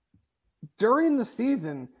 during the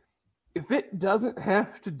season, if it doesn't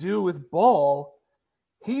have to do with ball,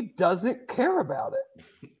 he doesn't care about it.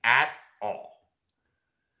 At all.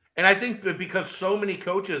 And I think that because so many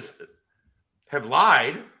coaches have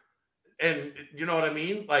lied, and you know what I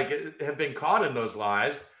mean? Like, have been caught in those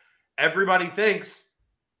lies, everybody thinks,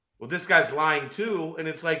 well, this guy's lying too. And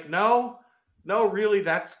it's like, no, really,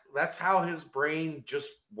 that's how his brain just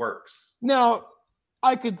works. Now,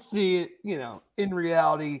 I could see it, in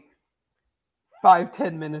reality,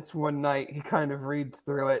 5-10 minutes one night, he kind of reads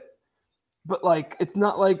through it. But, like, it's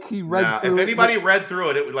not like he read through it. If anybody read through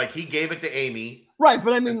it, it would, like, he gave it to Amy. Right,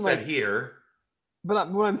 but I mean, like, said here.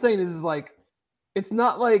 But what I'm saying is like, it's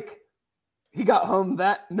not like he got home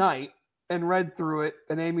that night and read through it,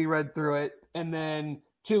 and Amy read through it, and then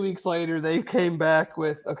 2 weeks later they came back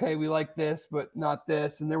with, okay, we like this, but not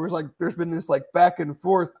this. And there's been this like back and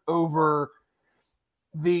forth over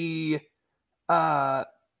the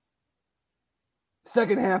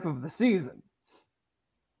second half of the season.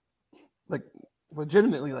 Like,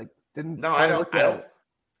 legitimately, like, didn't. No, I don't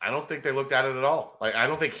think they looked at it at all. Like, I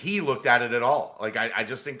don't think he looked at it at all. Like, I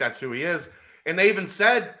just think that's who he is. And they even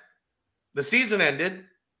said the season ended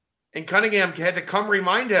and Cunningham had to come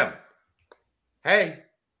remind him, hey,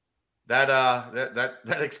 that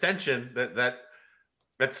extension, that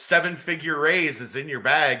 7-figure raise is in your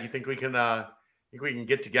bag. You think we can Think we can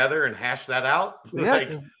get together and hash that out? Yeah,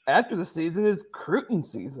 because after the season is recruiting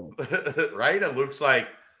season. Right? It looks like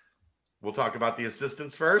we'll talk about the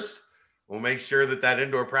assistants first. We'll make sure that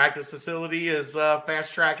indoor practice facility is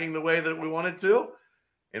fast tracking the way that we want it to.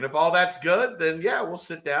 And if all that's good, then yeah, we'll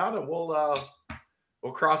sit down and we'll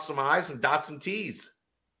cross some I's and dot some T's.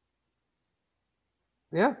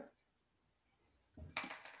 Yeah.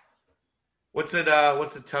 What's it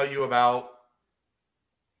tell you about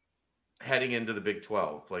heading into the Big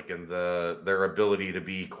 12, like in their ability to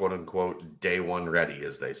be quote unquote day one ready,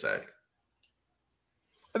 as they say?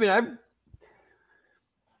 I mean, I'm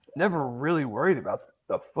never really worried about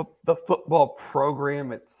the football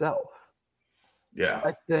program itself. Yeah.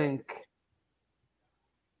 I think,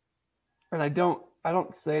 and I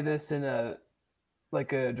don't say this in a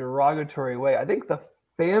derogatory way. I think the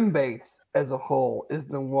fan base as a whole is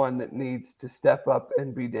the one that needs to step up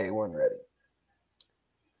and be day one ready.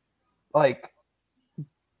 Like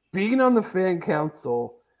being on the fan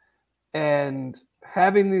council and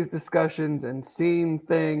having these discussions and seeing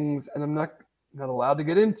things, and I'm not allowed to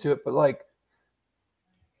get into it, but like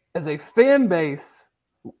as a fan base,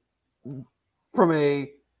 from a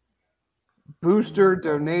booster,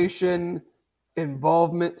 donation,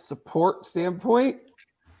 involvement, support standpoint,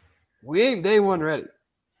 we ain't day one ready.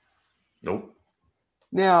 Nope.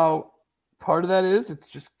 Now, part of that is it's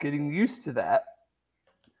just getting used to that.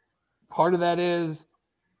 Part of that is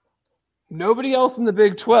nobody else in the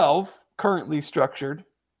Big 12 currently structured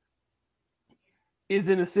is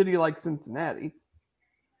in a city like Cincinnati.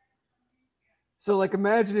 So, like,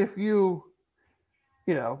 imagine if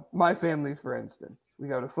my family, for instance, we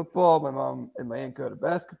go to football, my mom and my aunt go to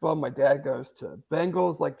basketball, my dad goes to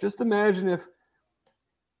Bengals. Like, just imagine if,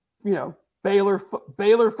 Baylor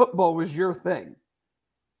football was your thing.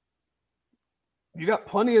 You got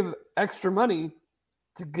plenty of extra money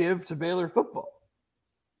to give to Baylor football.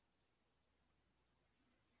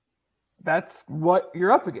 That's what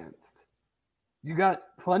you're up against. You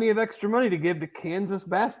got plenty of extra money to give to Kansas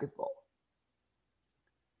basketball.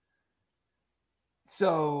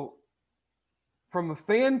 So from a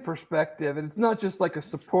fan perspective, and it's not just like a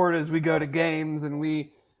support as we go to games and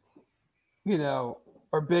we,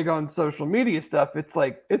 are big on social media stuff. It's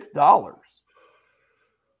like, it's dollars.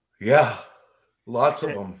 Yeah. Lots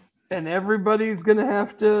of them. And everybody's going to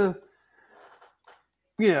have to,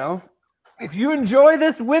 if you enjoy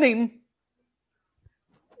this winning,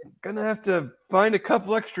 you're going to have to find a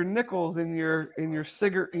couple extra nickels in your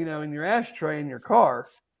cigarette, in your ashtray in your car.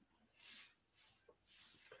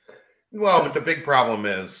 Well, but the big problem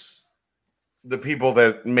is the people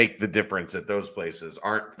that make the difference at those places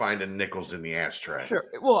aren't finding nickels in the ashtray. Sure.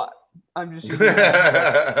 Well, I'm just using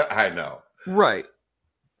I know. Right.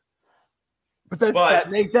 But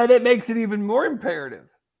that makes it even more imperative.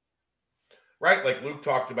 Right? Like Luke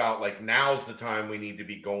talked about, like now's the time we need to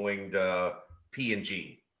be going to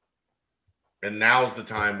P&G. And now's the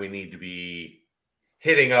time we need to be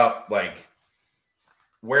hitting up like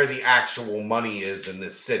where the actual money is in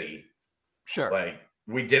this city. Sure. Like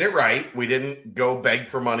we did it right. We didn't go beg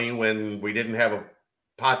for money when we didn't have a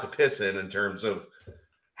pot to piss in terms of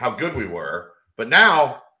how good we were. But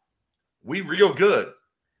now we real good.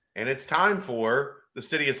 And it's time for the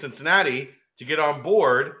city of Cincinnati to get on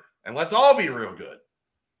board and let's all be real good.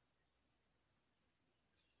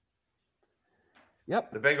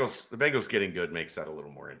 Yep. The Bengals getting good makes that a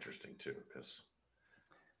little more interesting too.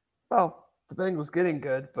 The Bengals getting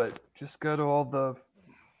good, but just go to all the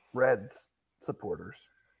Reds supporters.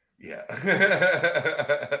 Yeah.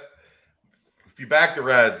 If you back the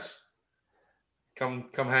Reds, come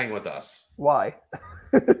hang with us. Why?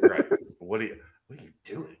 Right. What are you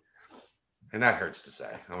doing? And that hurts to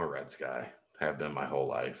say. I'm a Reds guy. Have been my whole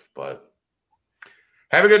life. But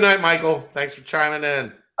have a good night, Michael. Thanks for chiming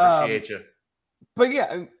in. Appreciate you. But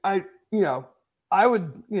yeah, you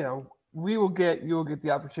will get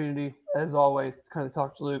the opportunity, as always, to kind of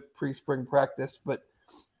talk to Luke pre-spring practice. But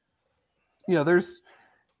there's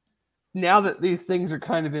now that these things are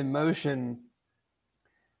kind of in motion,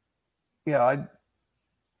 I'd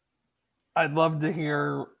love to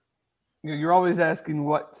hear. You're always asking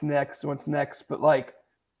what's next, but like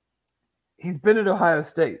he's been at Ohio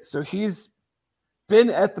State, so he's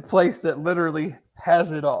been at the place that literally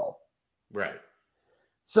has it all. Right.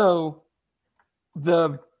 So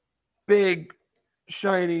the big,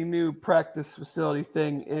 shiny new practice facility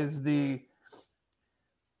thing is the,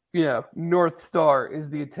 North Star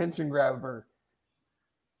is the attention grabber.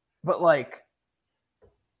 But like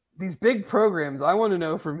these big programs, I want to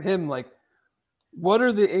know from him, like, what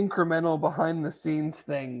are the incremental behind the scenes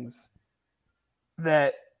things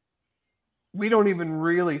that we don't even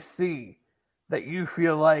really see that you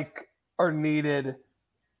feel like are needed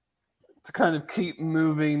to kind of keep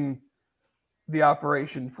moving the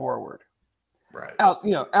operation forward? Right.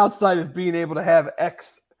 Outside of being able to have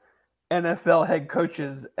ex NFL head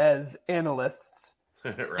coaches as analysts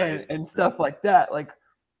right. and stuff like that. Like,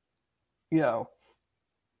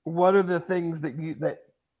 what are the things that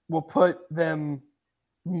will put them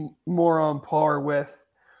more on par with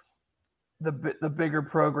the bigger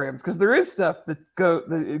programs? Because there is stuff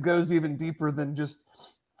that goes even deeper than just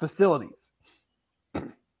facilities.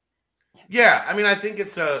 Yeah, I mean, I think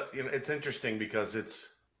it's interesting because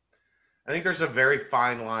I think there's a very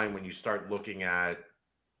fine line when you start looking at,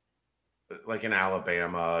 like, in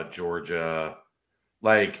Alabama, Georgia,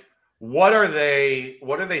 like, what are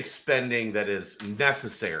they spending that is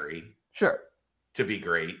necessary Sure. to be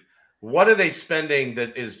great? What are they spending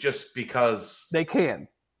that is just because they can?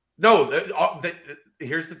 No,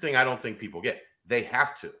 here's the thing I don't think people get. They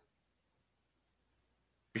have to.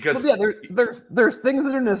 Because there's things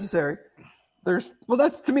that are necessary.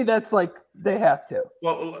 That's, to me, that's like they have to.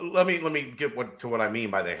 Well, let me get to what I mean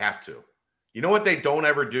by they have to. You know what they don't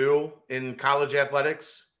ever do in college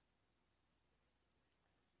athletics?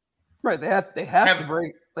 Right, they have to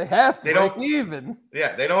break even.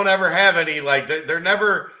 Yeah, they don't ever have any, like, there's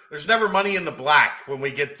never money in the black when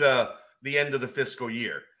we get to the end of the fiscal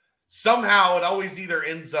year. Somehow it always either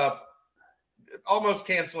ends up almost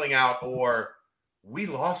canceling out, or we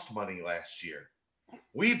lost money last year.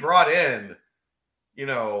 We brought in,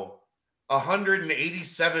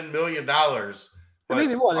 $187 million.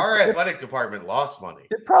 But our athletic department lost money.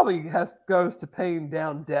 It probably goes to paying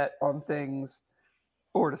down debt on things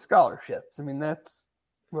or to scholarships. I mean, that's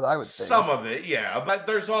what I would think. Some of it, yeah. But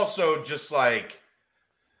there's also just, like,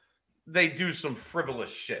 they do some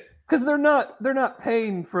frivolous shit. Because they're not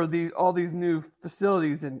paying for all these new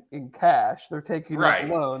facilities in cash. They're taking out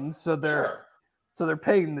loans, so they're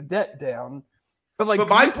paying the debt down. But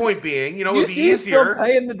my point being, it would be easier still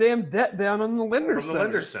paying the damn debt down on the Lender Center. From the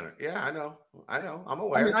Lender Center. Yeah, I know. I'm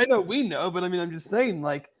aware. I know we know, but I'm just saying,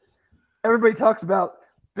 like, everybody talks about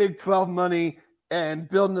Big 12 money and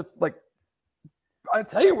building I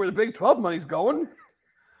tell you where the Big 12 money's going.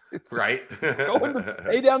 It's going to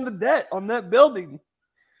pay down the debt on that building.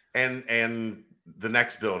 And the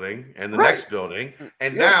next building and the next building.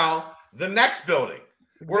 And now the next building.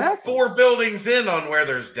 Exactly. We're 4 buildings in on where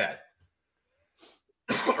there's debt.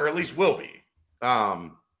 Or at least will be.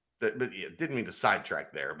 But didn't mean to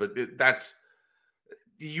sidetrack there. But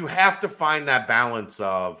you have to find that balance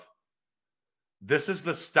of, this is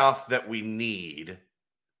the stuff that we need.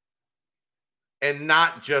 And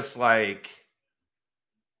not just like,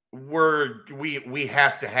 we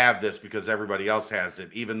have to have this because everybody else has it,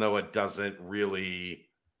 even though it doesn't really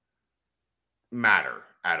matter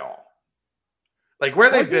at all. Like,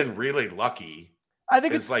 where they've been really lucky, I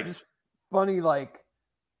think it's like just funny, like,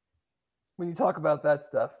 when you talk about that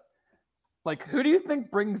stuff, like, who do you think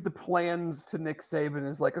brings the plans to Nick Saban?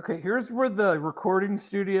 Is like, okay, here's where the recording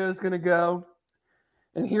studio is going to go,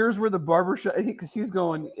 and here's where the barbershop, because he's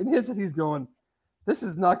going, this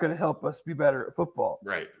is not going to help us be better at football.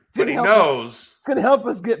 Right. But he knows it's going to help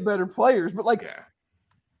us get better players. But, like,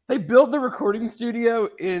 they build the recording studio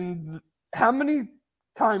in how many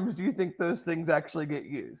times do you think those things actually get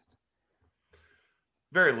used?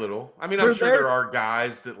 Very little. I mean, I'm sure there are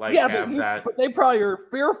guys that have that. But they probably are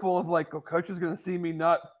fearful of, like, coach is going to see me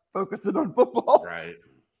not focusing on football. Right.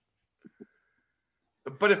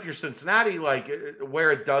 But if you're Cincinnati, like,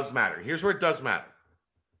 where it does matter, here's where it does matter.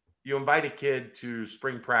 You invite a kid to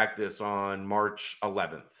spring practice on March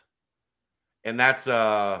 11th. And that's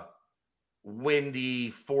a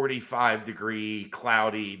windy, 45-degree,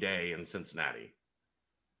 cloudy day in Cincinnati.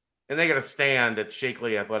 And they got to stand at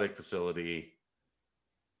Shakely Athletic Facility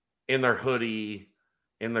in their hoodie,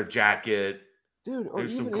 in their jacket, or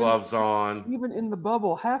some gloves on. Even in the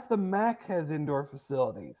bubble, half the MAC has indoor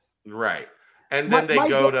facilities. Right. And then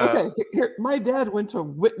my dad went to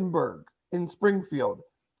Wittenberg in Springfield.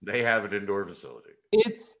 They have an indoor facility.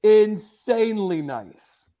 It's insanely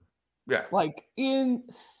nice. Yeah. Like,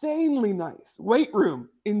 insanely nice. Weight room,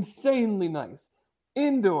 insanely nice.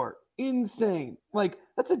 Indoor, insane. Like,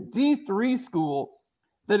 that's a D3 school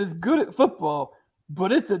that is good at football,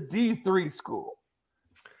 but it's a D3 school.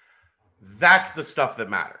 That's the stuff that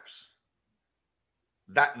matters.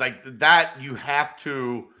 That you have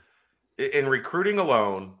to, in recruiting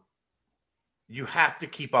alone, you have to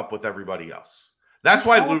keep up with everybody else. That's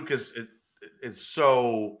why Luke is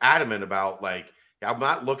so adamant about, like, I'm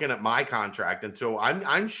not looking at my contract until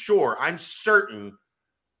I'm certain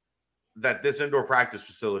that this indoor practice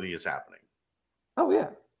facility is happening. Oh, yeah.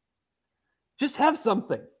 Just have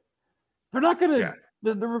something. They're not going to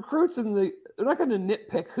the recruits they're not going to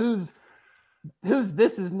nitpick who's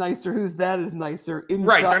this is nicer, who's that is nicer.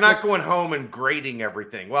 Right, they're not going home and grading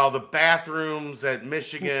everything. Well, the bathrooms at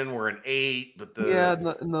Michigan were an 8, but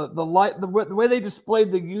the way they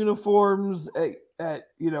displayed the uniforms at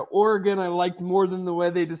Oregon, I liked more than the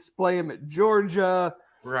way they display them at Georgia.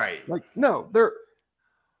 Right. Like, no, they're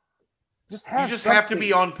you just have to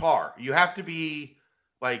be on par. You have to be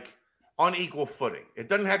like on equal footing. It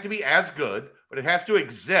doesn't have to be as good, but it has to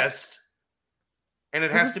exist. And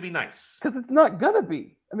it has to be nice. Because it's not going to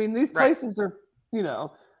be. I mean, these places are,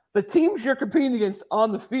 the teams you're competing against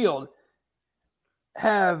on the field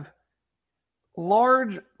have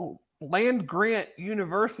large land grant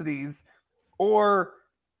universities or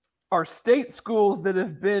are state schools that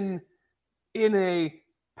have been in a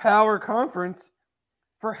power conference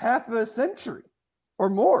for half of a century or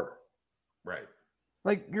more. Right.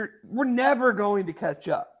 Like, we're never going to catch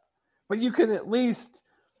up. But you can at least,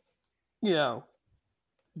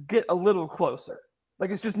 get a little closer. Like,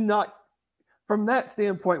 it's just not from that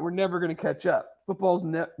standpoint, we're never going to catch up. How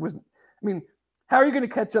are you going to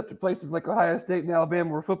catch up to places like Ohio State and Alabama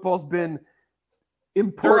where football's been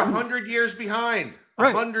important? They're 100 years behind.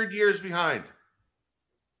 Right. 100 years behind.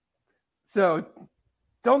 So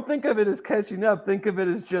don't think of it as catching up. Think of it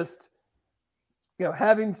as just,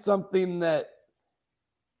 having something that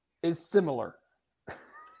is similar.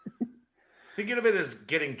 Think of it as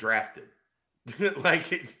getting drafted.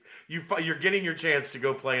 Like you're getting your chance to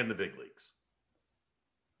go play in the big leagues.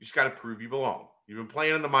 You just got to prove you belong. You've been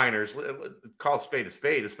playing in the minors. Call a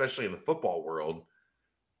spade, especially in the football world.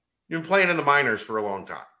 You've been playing in the minors for a long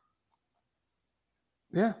time.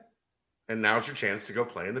 Yeah. And now's your chance to go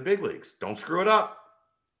play in the big leagues. Don't screw it up.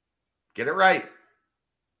 Get it right.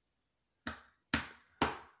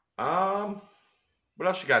 What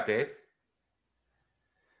else you got, Dave?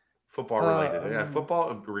 Football related.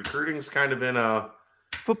 Football recruiting's kind of in a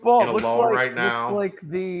lull right now. Looks like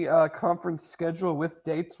the conference schedule with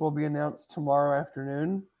dates will be announced tomorrow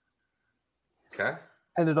afternoon. Okay.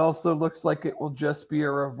 And it also looks like it will just be a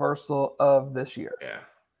reversal of this year. Yeah.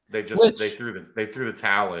 They threw the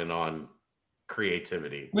towel in on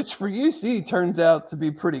creativity. Which for UC turns out to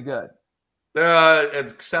be pretty good.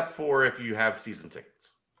 Except for if you have season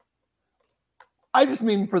tickets. I just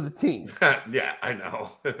mean for the team. Yeah, I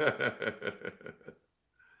know.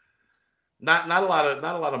 not a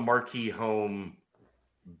lot of marquee home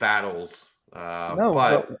battles.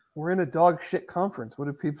 But we're in a dog shit conference. What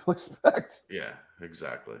do people expect? Yeah,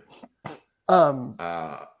 exactly.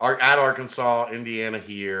 At Arkansas, Indiana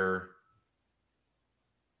here.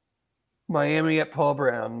 Miami at Paul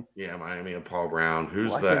Brown. Yeah, Miami and Paul Brown.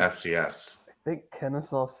 Who's the FCS? I think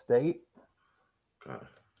Kennesaw State. Okay.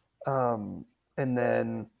 And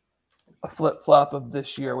then a flip-flop of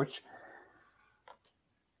this year, which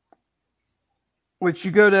you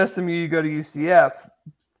go to SMU, you go to UCF,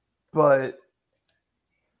 but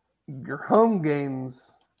your home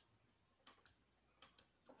games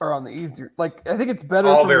are on the easier. Like, I think it's better.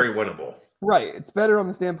 All very winnable. Right. It's better on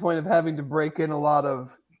the standpoint of having to break in a lot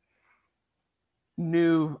of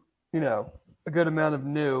new, a good amount of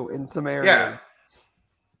new in some areas. Yeah.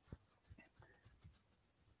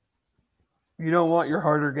 You don't want your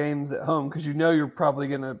harder games at home because you're probably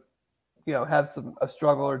going to, have a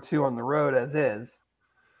struggle or two on the road as is.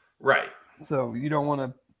 Right. So you don't want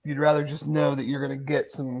to. You'd rather just know that you're going to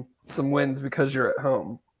get some wins because you're at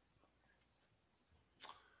home.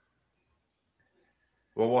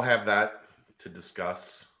 Well, we'll have that to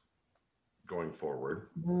discuss going forward.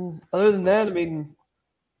 Other than that,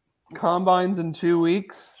 combines in 2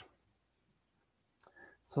 weeks.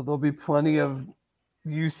 So there'll be plenty of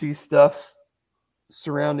UC stuff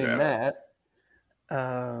surrounding that.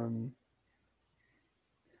 But,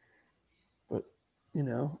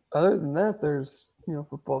 other than that, there's,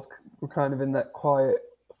 we're kind of in that quiet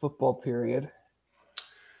football period.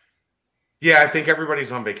 Yeah, I think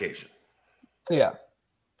everybody's on vacation. Yeah.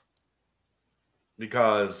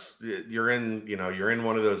 Because you're in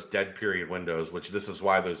one of those dead period windows, which this is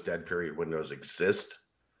why those dead period windows exist,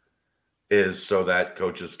 is so that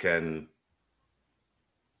coaches can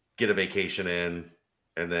get a vacation in.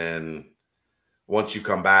 And then once you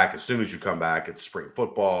come back, as soon as you come back, it's spring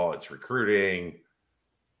football, it's recruiting.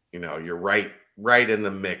 You're right in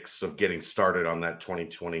the mix of getting started on that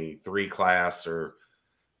 2023 class, or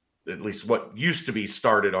at least what used to be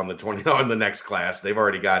started on the next class. They've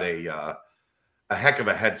already got a heck of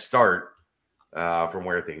a head start from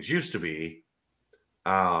where things used to be.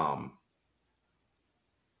 But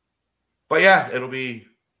yeah, it'll be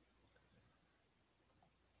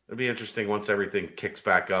interesting once everything kicks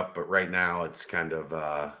back up. But right now it's kind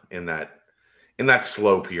of in that in that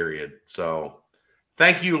slow period. So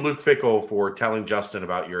thank you, Luke Fickle, for telling Justin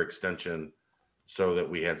about your extension so that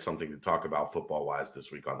we had something to talk about football-wise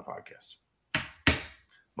this week on the podcast.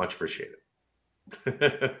 Much appreciated.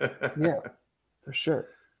 Yeah, for sure.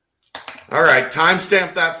 All right,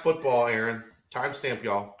 timestamp that football, Aaron. Timestamp,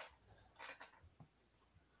 y'all.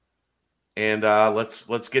 And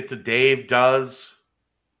let's get to Dave Does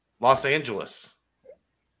Los Angeles.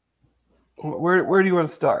 Where do you want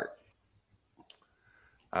to start?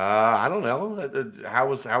 I don't know. How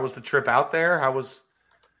was the trip out there? How was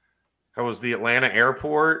the Atlanta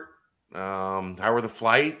airport? How were the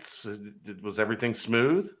flights? Was everything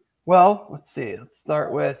smooth? Well, let's see. Let's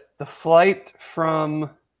start with the flight from.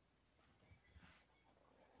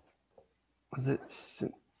 Was it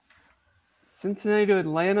Cincinnati to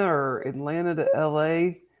Atlanta or Atlanta to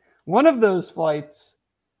LA? One of those flights.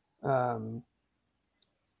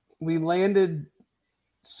 We landed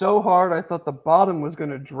so hard I thought the bottom was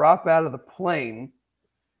going to drop out of the plane.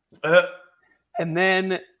 And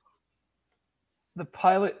then the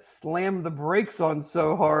pilot slammed the brakes on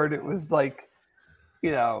so hard it was like,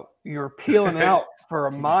 you were peeling out for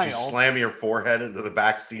a mile. Did you slam your forehead into the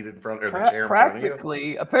back seat in front or the chair in practically. front of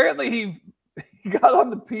you? Apparently he got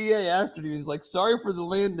on the PA after. He was like, "Sorry for the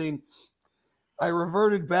landing. I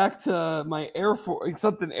reverted back to my Air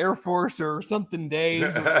Force or something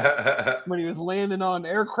days when he was landing on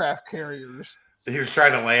aircraft carriers." He was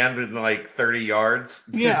trying to land in like 30 yards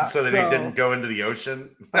so that he didn't go into the ocean.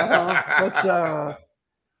 But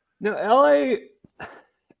no,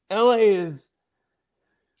 LA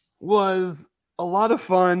was a lot of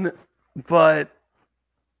fun, but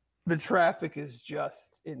the traffic is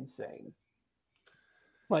just insane.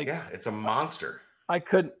 Like, yeah, it's a monster. I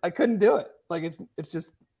couldn't do it. Like it's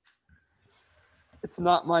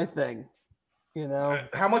not my thing,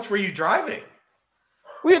 How much were you driving?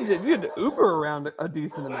 We had to Uber around a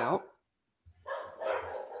decent amount.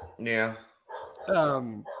 Yeah.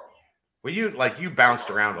 Well, you bounced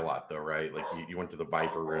around a lot though, right? Like you went to the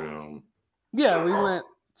Viper Room. Yeah, we went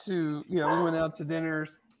out to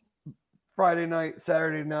dinners Friday night,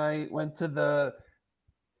 Saturday night, went to the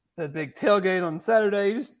big tailgate on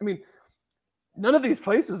Saturday. None of these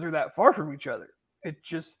places are that far from each other. It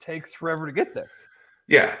just takes forever to get there.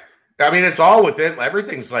 Yeah. It's all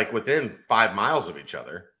everything's like within 5 miles of each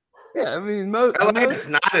other. Yeah. It's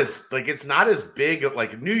not as big.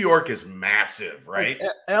 Like New York is massive, right?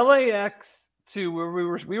 Like LAX to where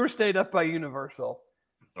we were stayed up by Universal.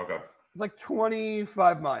 Okay. It's like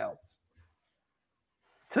 25 miles.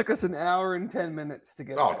 Took us an hour and 10 minutes to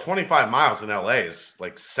get there. 25 miles in LA is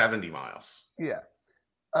like 70 miles. Yeah.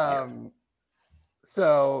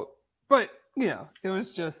 So, but it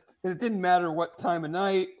was just, it didn't matter what time of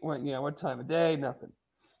night, what time of day, nothing.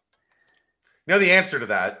 The answer to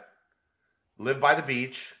that, live by the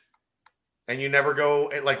beach, and you never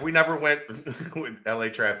go, like we never went with LA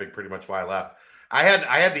traffic, pretty much why I left. I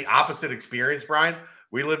had the opposite experience, Brian.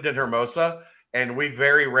 We lived in Hermosa, and we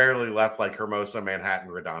very rarely left like Hermosa,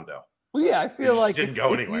 Manhattan, Redondo. Well, yeah, I feel like didn't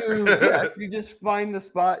go anywhere. If you just find the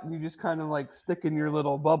spot and you just kind of like stick in your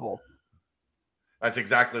little bubble. That's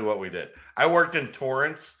exactly what we did. I worked in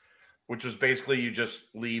Torrance, which was basically you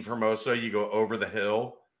just leave Hermosa, you go over the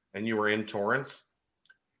hill, and you were in Torrance.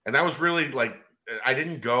 And that was really like, I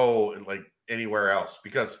didn't go like anywhere else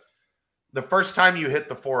because the first time you hit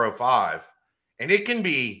the 405, and it can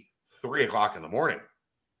be 3:00 in the morning.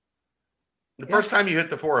 The first time you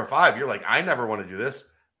hit the 405, you're like, I never want to do this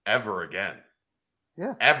ever again.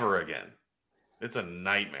 Yeah. Ever again. It's a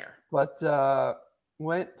nightmare. But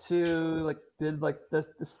went to did the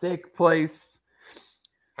steak place.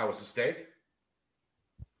 How was the steak?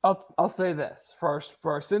 I'll say this for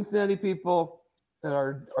our Cincinnati people and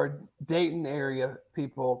our Dayton area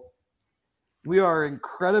people, we are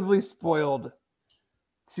incredibly spoiled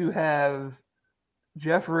to have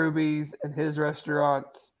Jeff Ruby's and his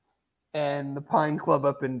restaurants and the Pine Club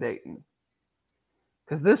up in Dayton.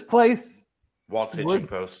 Because this place Walt's Hitching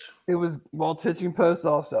Post. It was Walt's Hitching Post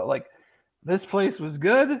also. Like, this place was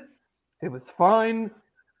good. It was fine.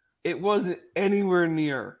 It wasn't anywhere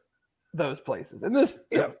near those places. And this,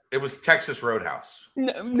 it was Texas Roadhouse.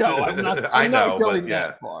 No, I'm not. I'm not going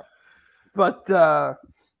that far. But that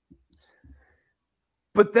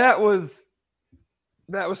was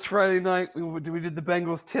Friday night. We did the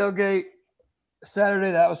Bengals tailgate.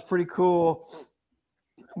 Saturday, that was pretty cool.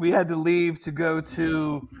 We had to leave to go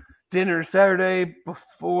to dinner Saturday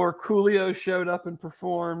before Coolio showed up and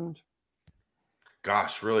performed.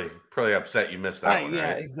 Gosh, really upset you missed that one.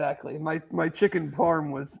 Yeah, right? Exactly. My chicken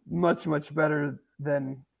parm was much, much better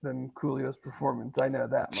than than Coolio's performance. I know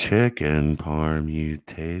that much. Chicken parm, you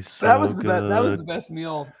taste so That was the good. best. That was the best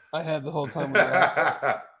meal I had the whole time.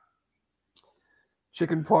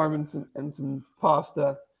 Chicken parm and some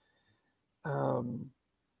pasta. But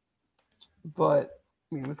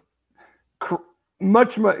I mean, it was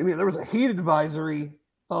much. I mean, there was a heat advisory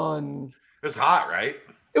on. It was hot, right?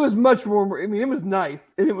 It was much warmer. I mean, it was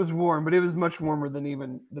nice and it was warm, but it was much warmer than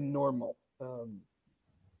even the normal.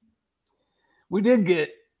 We did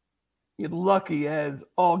get lucky as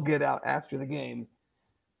all get out after the game.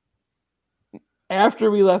 After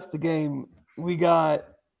we left the game, we got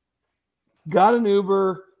an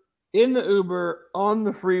Uber, in the Uber on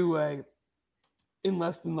the freeway in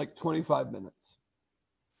less than like 25 minutes.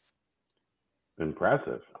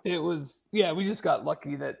 Impressive. It was, we just got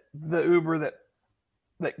lucky that the Uber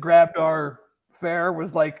that grabbed our fare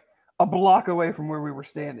was like a block away from where we were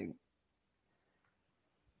standing.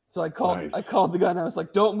 So I called the guy and I was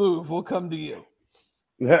like, "Don't move, we'll come to you."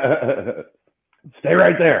 Stay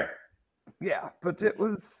right there. Yeah, but it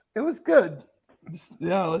was good.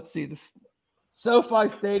 Let's see. The SoFi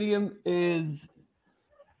Stadium is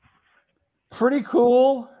pretty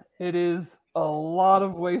cool. It is a lot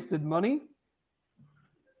of wasted money.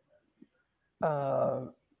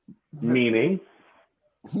 Meaning,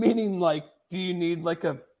 like, do you need like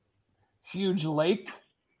a huge lake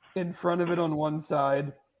in front of it on one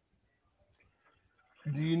side?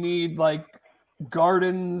 Do you need like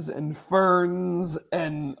gardens and ferns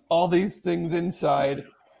and all these things inside?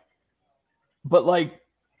 But like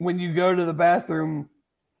when you go to the bathroom,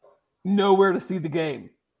 nowhere to see the game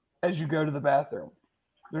as you go to the bathroom.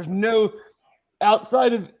 There's no,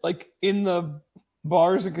 outside of like in the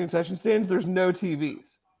bars and concession stands, there's no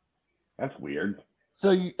TVs. That's weird. So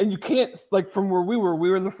you can't, like, from where we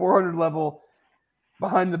were in the 400 level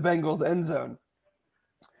behind the Bengals end zone.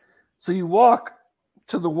 So you walk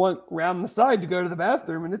to the one around the side to go to the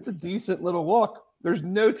bathroom, and it's a decent little walk. There's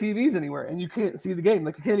no TVs anywhere, and you can't see the game.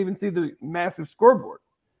 Like, you can't even see the massive scoreboard.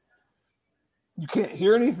 You can't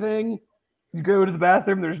hear anything. You go to the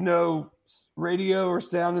bathroom, there's no radio or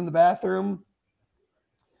sound in the bathroom.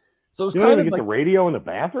 So it's you kind don't of even get like the radio in the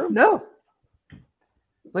bathroom? No.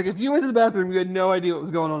 Like, if you went to the bathroom, you had no idea what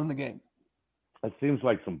was going on in the game. That seems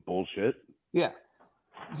like some bullshit. Yeah.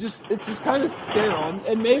 It's just kind of sterile.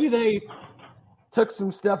 And maybe they took some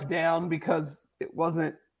stuff down because it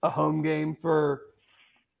wasn't a home game for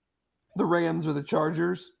the Rams or the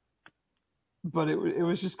Chargers. But it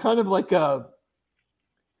was just kind of like I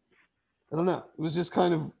don't know. It was just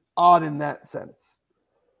kind of odd in that sense.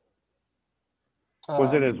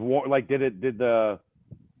 Was it as warm? Like, did the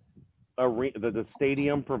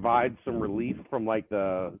stadium provide some relief from like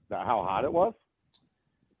the how hot it was?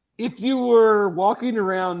 If you were walking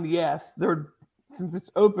around, yes, since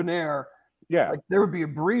it's open air, like there would be a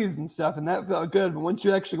breeze and stuff, and that felt good. But once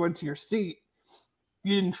you actually went to your seat,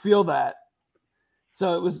 you didn't feel that.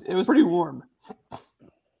 So it was pretty warm.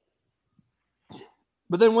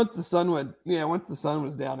 But then once the sun was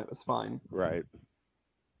down, it was fine. Right.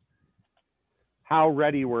 How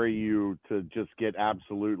ready were you to just get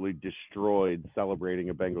absolutely destroyed celebrating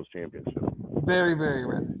a Bengals championship? Very, very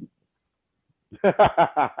ready.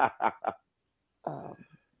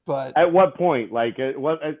 But at what point? Like,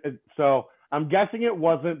 so I'm guessing it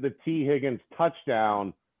wasn't the T. Higgins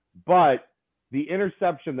touchdown, but the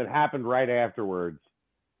interception that happened right afterwards.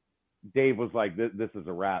 Dave was like, "This is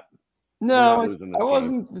a wrap." No, I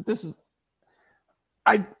wasn't.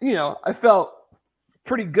 I felt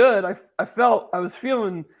pretty good. I was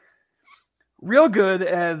feeling real good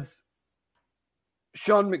as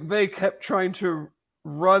Sean McVay kept trying to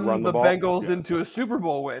run the Bengals into a Super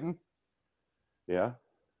Bowl win. Yeah.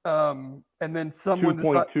 And then someone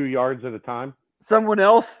 2.2 yards at a time. Someone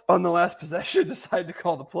else on the last possession decided to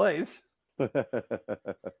call the plays.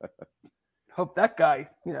 Hope that guy,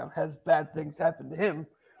 has bad things happen to him.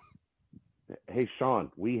 Hey,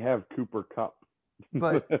 Sean, we have Cooper Kupp.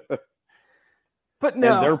 But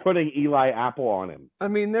no. And they're putting Eli Apple on him. I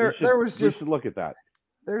mean, we should look at that.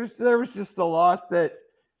 There was just a lot that,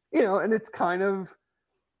 and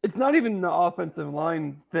it's not even the offensive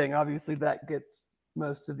line thing. Obviously, that gets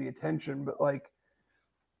most of the attention, but like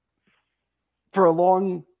for a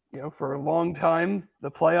long time,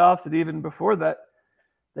 the playoffs and even before that,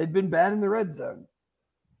 they'd been bad in the red zone.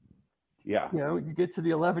 Yeah. You get to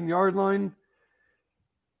the 11-yard line,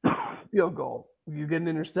 field goal. You get an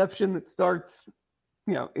interception that starts,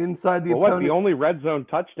 inside the opponent. The only red zone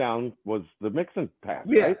touchdown was the Mixon pass,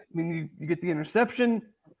 yeah. right? I mean, you get the interception.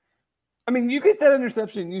 I mean, you get that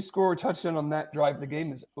interception, you score a touchdown on that drive, the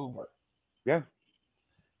game is over. Yeah.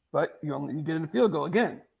 But you get in a field goal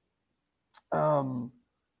again.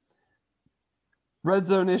 red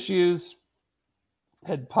zone issues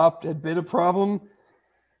had been a problem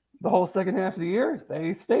the whole second half of the year.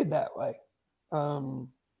 They stayed that way.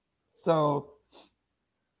 So,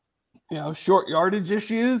 short yardage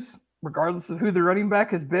issues, regardless of who the running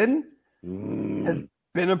back has been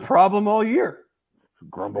a problem all year.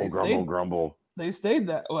 Grumble. They stayed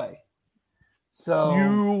that way.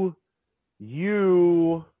 So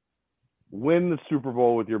you win the Super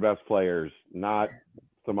Bowl with your best players, not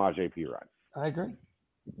Samaje Perine. I agree.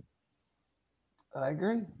 I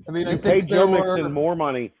mean, I you think paid Joe Mixon more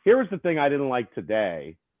money. Here's the thing I didn't like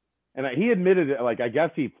today, and he admitted it. Like, I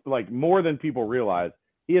guess he, more than people realize,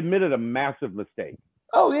 he admitted a massive mistake.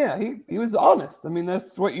 Oh yeah, he was honest. I mean,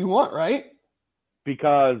 that's what you want, right?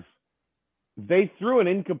 Because they threw an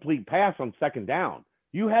incomplete pass on second down.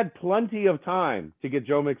 You had plenty of time to get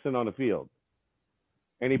Joe Mixon on the field.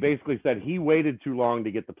 And he basically said he waited too long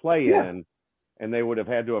to get the play in, and they would have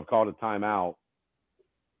had to have called a timeout.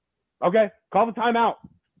 Okay, call the timeout.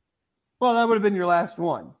 Well, that would have been your last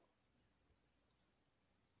one.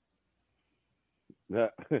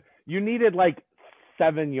 You needed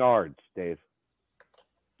 7 yards, Dave.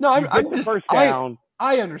 No, I'm just first down.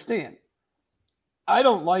 I understand. I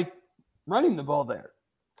don't like running the ball there.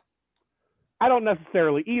 I don't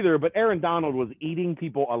necessarily either, but Aaron Donald was eating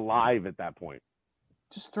people alive at that point.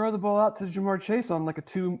 Just throw the ball out to Jamar Chase on a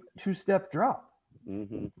two-step drop.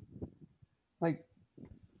 Mm-hmm.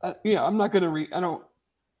 I'm not going to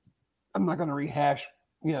rehash,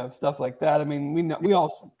 stuff like that. I mean, we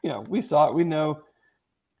saw it. We know,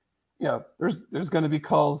 there's going to be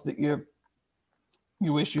calls that you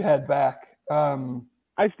wish you had back.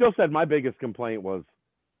 I still said my biggest complaint was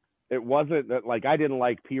it wasn't that I didn't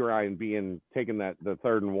like Perine taking the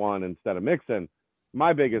 3rd and 1 instead of Mixon.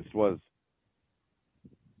 My biggest was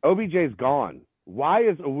OBJ's gone. Why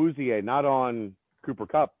is Awuzie not on Cooper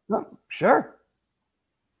Kupp? No, sure.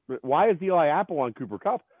 Why is Eli Apple on Cooper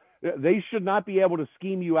Kupp? They should not be able to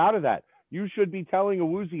scheme you out of that. You should be telling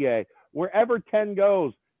Awuzie, wherever 10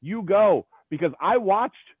 goes, you go. Because I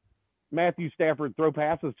watched Matthew Stafford throw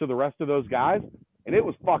passes to the rest of those guys, and it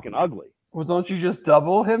was fucking ugly. Well, don't you just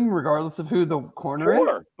double him regardless of who the corner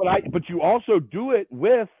is? But you also do it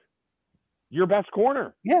with your best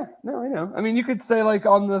corner. Yeah, no, I know. I mean, you could say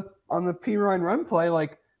on the Perine run play,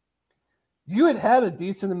 you had a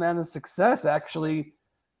decent amount of success actually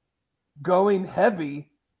going heavy.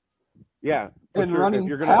 Yeah. And running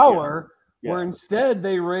power, where instead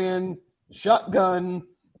they ran shotgun,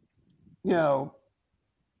 that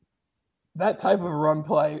type of run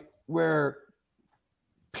play where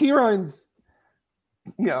Perine's,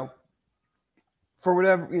 for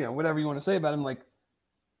whatever you want to say about him,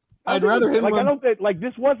 I'd rather him. I don't think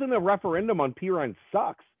this wasn't a referendum on Perine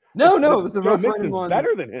sucks. No, it was a referendum on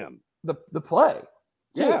better than him. The play.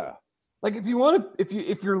 Too. Yeah.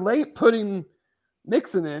 If you're late putting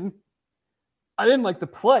Mixon in, I didn't like the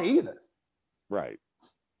play either. Right.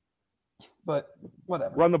 But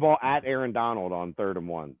whatever. Run the ball at Aaron Donald on 3rd and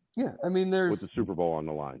 1. Yeah, I mean, with the Super Bowl on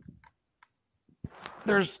the line.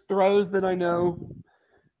 There's throws that I know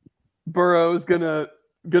Burrow's gonna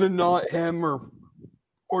gnaw at him or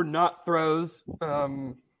not throws.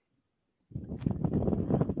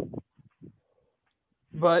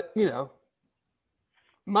 But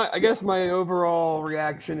I guess my overall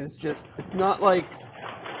reaction is just it's not like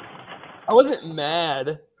I wasn't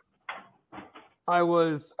mad. I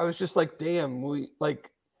was just damn, we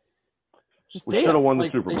should have won the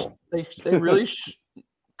Super Bowl. They really should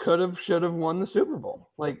have won the Super Bowl.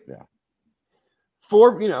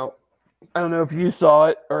 For I don't know if you saw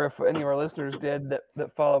it or if any of our listeners did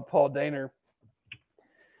that follow Paul Dehner.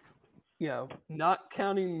 Not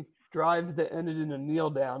counting drives that ended in a kneel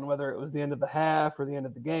down, whether it was the end of the half or the end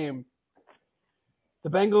of the game. The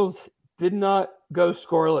Bengals did not go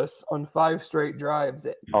scoreless on 5 straight drives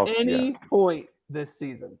at any point this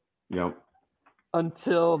season. Yep.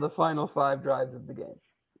 Until the final 5 drives of the game.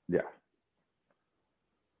 Yeah.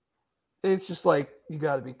 It's just you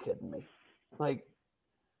got to be kidding me.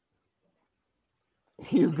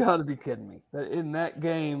 You've got to be kidding me. In that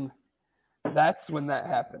game, that's when that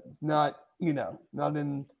happens. Not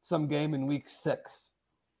in some game in week 6.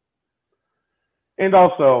 And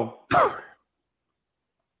also,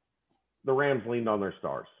 the Rams leaned on their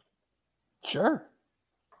stars. Sure.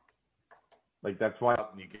 That's why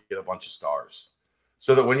you get a bunch of stars.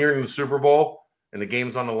 So that when you're in the Super Bowl and the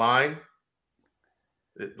game's on the line,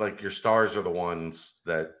 your stars are the ones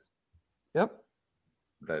that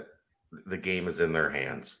the game is in their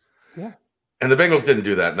hands. Yeah. And the Bengals didn't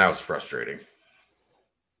do that, and that was frustrating.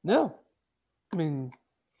 No. I mean,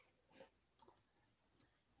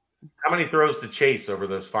 How many throws to Chase over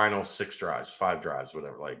those final 5 drives,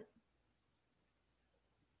 whatever? Like,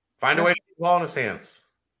 find a way to get the ball in his hands.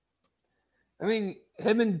 I mean,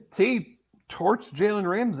 him and T torched Jalen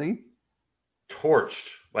Ramsey. Torched.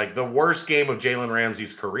 Like the worst game of Jalen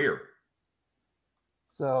Ramsey's career.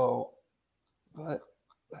 So, but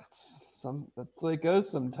that's the way it goes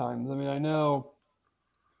sometimes. I mean, I know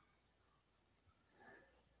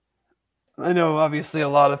obviously a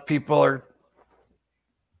lot of people are,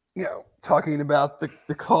 talking about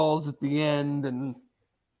the calls at the end, and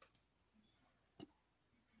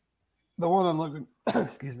the one I'm looking,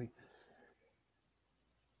 excuse me.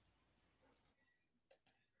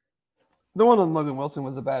 The one on Logan Wilson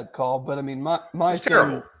was a bad call, but I mean,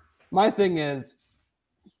 terrible. My thing is,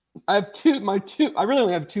 I really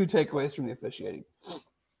only have 2 takeaways from the officiating.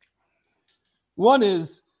 One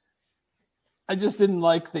is, I just didn't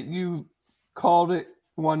like that you called it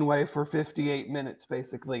one way for 58 minutes,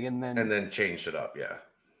 basically, and then changed it up, yeah.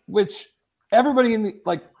 Which everybody in the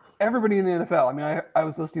NFL. I mean, I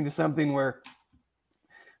was listening to something where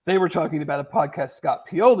they were talking about a podcast Scott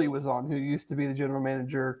Pioli was on, who used to be the general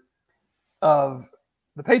manager of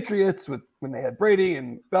the Patriots when they had Brady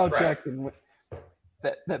and Belichick, right. And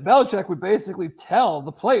that Belichick would basically tell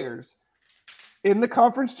the players in the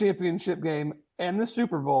conference championship game and the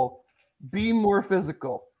Super Bowl, be more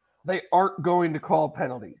physical. They aren't going to call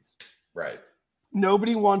penalties. Right.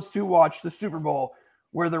 Nobody wants to watch the Super Bowl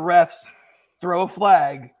where the refs throw a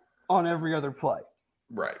flag on every other play.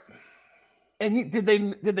 Right. And did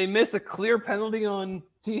they miss a clear penalty on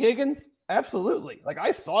T. Higgins? Absolutely. Like,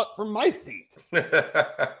 I saw it from my seat.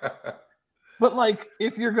 But like,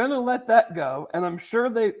 if you're gonna let that go, and I'm sure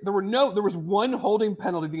there was one holding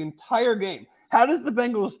penalty the entire game. How does the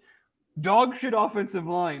Bengals dog shit offensive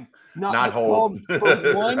line not hold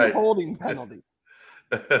for one right. holding penalty?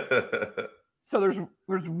 So there's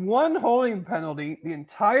one holding penalty the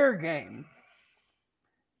entire game,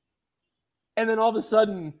 and then all of a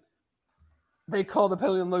sudden they call the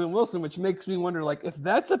penalty on Logan Wilson, which makes me wonder, like, if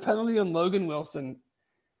that's a penalty on Logan Wilson,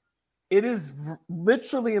 it is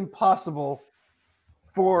literally impossible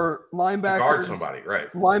for linebackers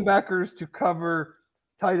to cover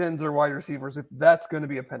tight ends or wide receivers if that's going to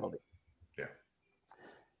be a penalty. Yeah.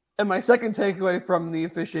 And my second takeaway from the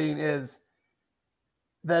officiating is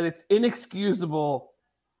that it's inexcusable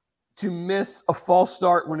to miss a false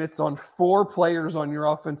start when it's on 4 players on your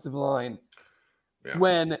offensive line. Yeah.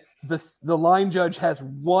 When the line judge has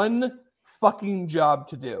one fucking job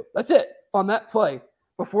to do. That's it on that play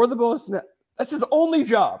before the ball is snapped. That's his only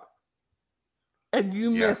job. And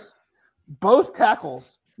you miss both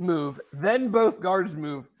tackles move, then both guards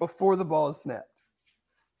move before the ball is snapped.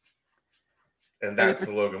 And that's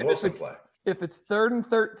the Logan Wilson play. If it's 3rd and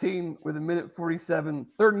 13 with 1:47,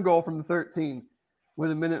 3rd and goal from the 13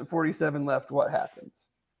 with 1:47 left, what happens?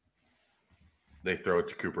 They throw it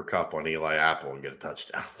to Cooper Kupp on Eli Apple and get a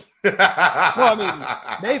touchdown. Well, I mean,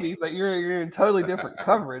 maybe, but you're in totally different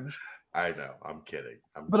coverage. I know. I'm kidding.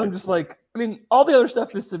 I'm just like, I mean, all the other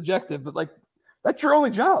stuff is subjective, but like, that's your only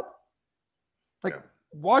job. Like,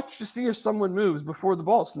 watch to see if someone moves before the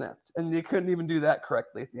ball snapped, and they couldn't even do that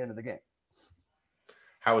correctly at the end of the game.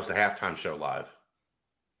 How was the halftime show live?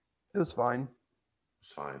 It was fine.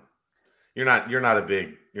 It's fine. You're not a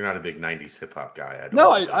big 90s hip hop guy.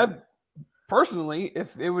 I personally,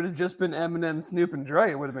 if it would have just been Eminem, Snoop, and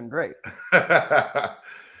Dre, it would have been great.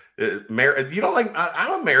 You don't like?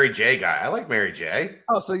 I'm a Mary J guy. I like Mary J.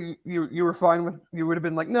 Oh, so you were fine with? You would have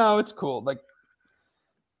been like, no, it's cool. Like,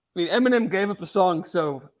 I mean, Eminem gave up a song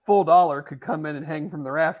so Full Dollar could come in and hang from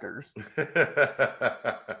the rafters.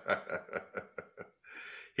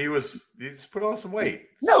 He's put on some weight.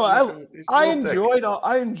 No, I enjoyed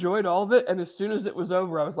all of it, and as soon as it was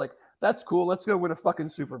over, I was like, that's cool. Let's go win a fucking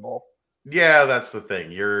Super Bowl. Yeah, that's the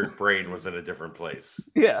thing. Your brain was in a different place.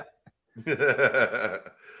 Yeah.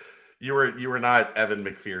 You were not Evan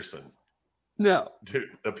McPherson. No. Who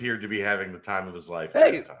appeared to be having the time of his life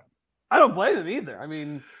at the time. I don't blame him either. I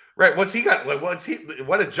mean, right.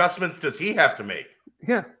 What adjustments does he have to make?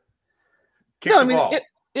 Yeah. Kick the ball.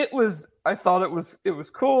 I thought it was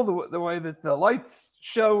cool. The way that the lights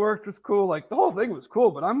show worked was cool. Like, the whole thing was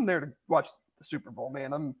cool, but I'm there to watch the Super Bowl,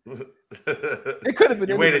 man. It could have been.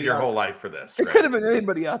 You waited your whole life for this. It could have been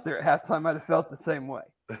anybody out there at halftime. I'd have felt the same way.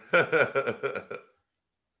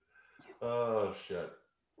 Oh shit!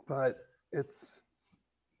 But it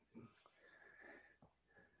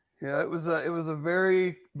was a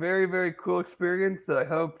very, very, very cool experience that I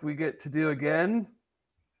hope we get to do again.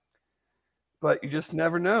 But you just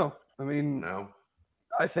never know. I mean, no.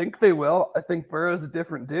 I think they will. I think Burrow's a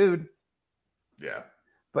different dude. Yeah.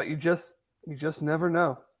 But you just never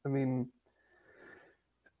know. I mean,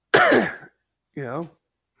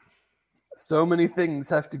 so many things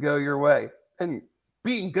have to go your way, and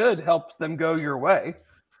being good helps them go your way.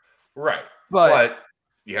 Right. But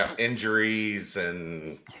you have injuries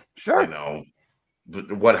and, sure,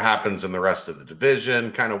 what happens in the rest of the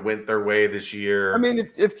division kind of went their way this year. I mean,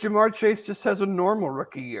 if Jamar Chase just has a normal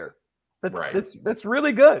rookie year, Right. that's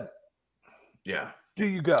really good. Yeah. Do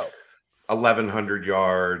you go 1,100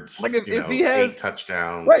 yards? Like if he has 8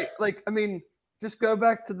 touchdowns, right? Like, I mean, just go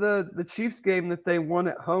back to the Chiefs game that they won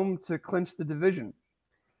at home to clinch the division.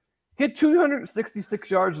 He had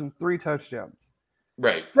 266 yards and 3 touchdowns.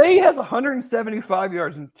 Right. They has 175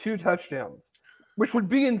 yards and 2 touchdowns, which would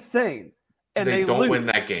be insane. And they don't lose. win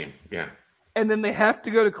that game. Yeah. And then they have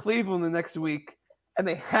to go to Cleveland the next week, and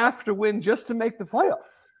they have to win just to make the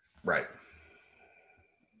playoffs. Right.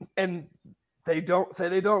 And they don't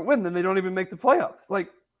win, then they don't even make the playoffs.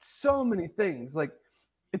 Like, so many things. Like,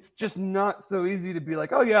 it's just not so easy to be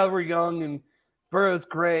like, oh yeah, we're young and Burrow's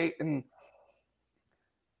great, and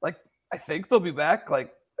like, I think they'll be back.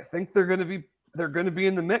 Like, I think they're gonna be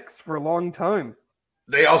in the mix for a long time.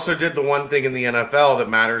 They also did the one thing in the NFL that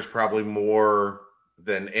matters probably more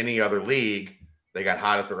than any other league. They got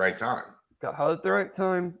hot at the right time.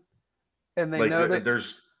 And they know that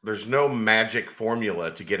there's no magic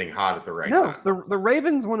formula to getting hot at the right time. No, the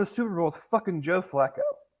Ravens won a Super Bowl with fucking Joe Flacco.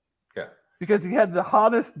 Yeah. Because he had the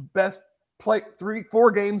hottest, best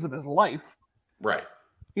 3-4 games of his life. Right.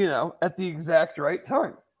 At the exact right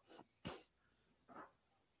time.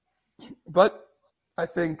 But I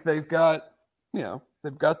think they've got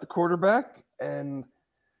the quarterback, and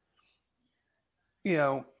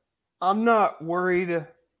I'm not worried.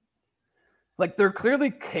 Like, they're clearly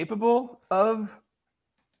capable of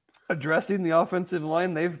addressing the offensive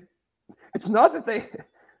line. It's not that they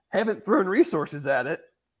haven't thrown resources at it.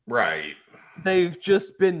 Right. They've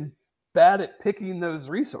just been bad at picking those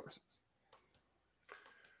resources.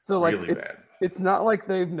 So, like, really bad. It's not like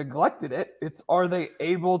they've neglected it. It's, are they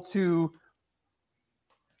able to?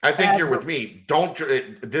 I think you're with me.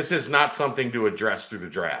 This is not something to address through the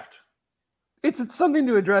draft. It's something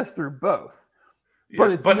to address through both. Yeah,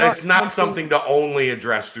 but it's not something to only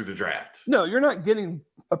address through the draft. No, you're not getting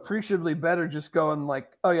appreciably better just going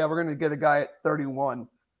like, oh yeah, we're going to get a guy at 31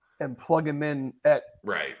 and plug him in at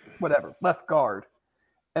whatever, left guard,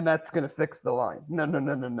 and that's going to fix the line.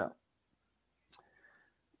 No.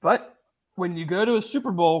 But when you go to a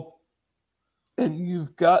Super Bowl and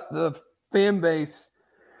you've got the fan base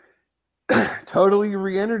totally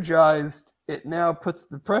re-energized, it now puts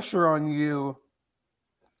the pressure on you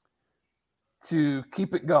to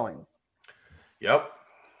keep it going. Yep.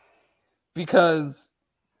 Because,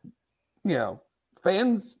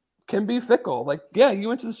 fans can be fickle. Like, yeah, you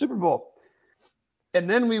went to the Super Bowl, and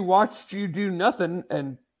then we watched you do nothing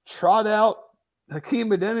and trot out Hakeem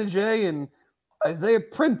Adeniji and Isaiah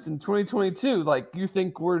Prince in 2022. Like, you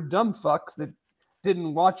think we're dumb fucks that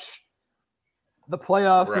didn't watch the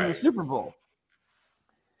playoffs and the Super Bowl.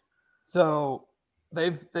 So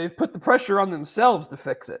they've put the pressure on themselves to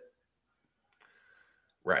fix it.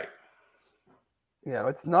 Right.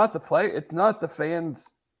 It's not the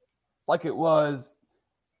fans like it was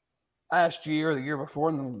last year or the year before,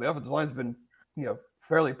 and the offensive line's been,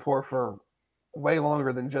 fairly poor for way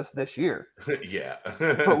longer than just this year. Yeah.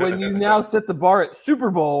 But when you now set the bar at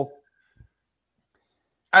Super Bowl,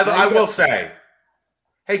 I will say,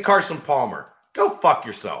 hey, Carson Palmer, go fuck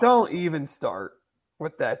yourself. Don't even start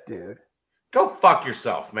with that dude. Go fuck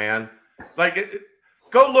yourself, man. Like,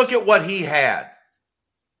 go look at what he had.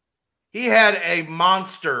 He had a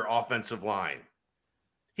monster offensive line.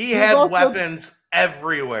 He had weapons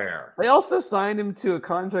everywhere. They also signed him to a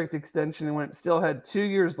contract extension when it still had 2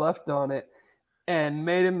 years left on it and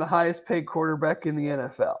made him the highest paid quarterback in the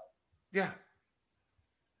NFL. Yeah.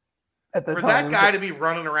 At the For time, that guy to be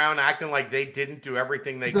running around acting like they didn't do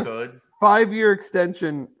everything they could. 5-year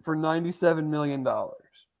extension for $97 million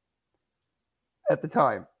at the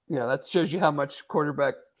time. That shows you how much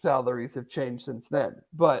quarterback salaries have changed since then.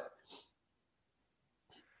 But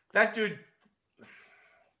that dude,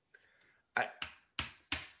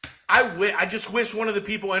 I just wish one of the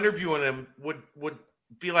people interviewing him would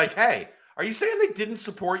be like, hey, are you saying they didn't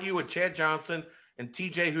support you with Chad Johnson and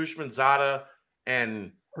TJ Houshmandzadeh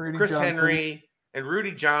and Chris Henry and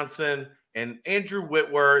Rudy Johnson and Andrew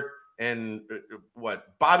Whitworth and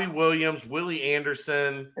Bobby Williams, Willie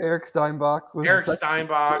Anderson, Eric Steinbach was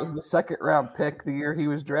the second round pick the year he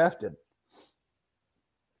was drafted.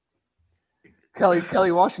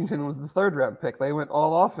 Kelly Washington was the third round pick. They went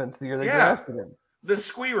all offense the year they drafted him. The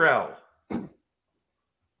Squirrel.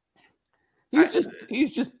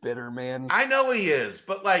 He's just bitter, man. I know he is,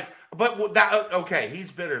 but that okay,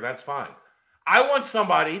 he's bitter. That's fine. I want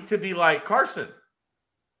somebody to be like Carson.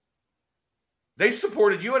 They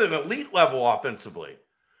supported you at an elite level offensively.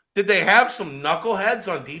 Did they have some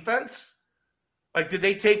knuckleheads on defense? Like, did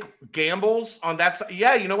they take gambles on that side?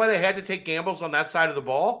 Yeah, you know why they had to take gambles on that side of the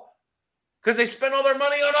ball? Because they spent all their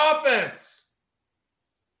money on offense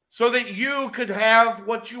so that you could have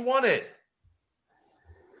what you wanted.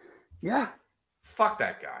 Yeah. Fuck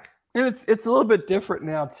that guy. And it's a little bit different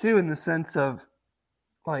now, too, in the sense of,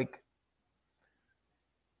 like,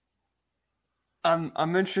 I'm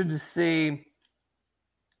interested to see,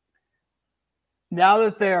 now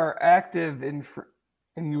that they are active and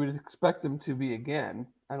you would expect them to be again.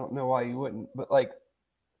 I don't know why you wouldn't, but like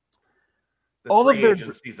all of their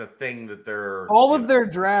agency is a thing that they're of their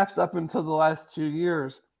drafts up until the last 2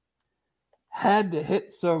 years had to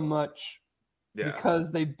hit so much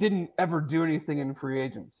because they didn't ever do anything in free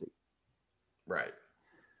agency. Right.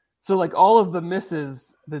 So like all of the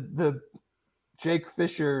misses, the Jake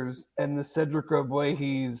Fishers and the Cedric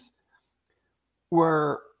Ogbuehi's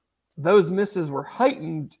those misses were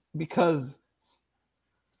heightened because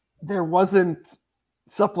there wasn't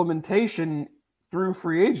supplementation through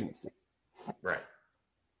free agency. Right.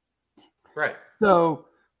 Right. So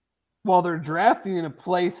while they're drafting in a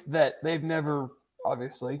place that they've never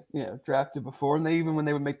obviously, drafted before, and even when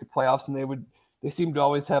they would make the playoffs and they seem to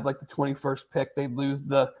always have like the 21st pick, they'd lose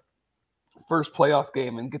the first playoff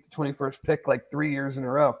game and get the 21st pick like 3 years in a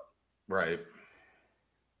row. Right.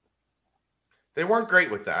 They weren't great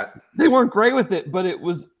with that. They weren't great with it, but it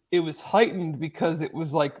was heightened because it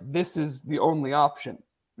was like, this is the only option.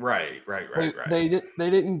 Right. They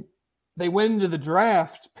went into the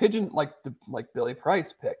draft like Billy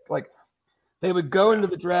Price pick. Like they would go into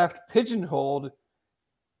the draft pigeonholed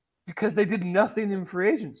because they did nothing in free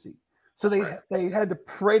agency. So they had to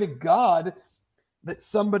pray to God that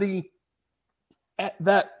somebody at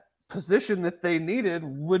that position that they needed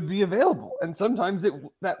would be available. And sometimes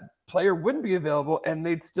that player wouldn't be available and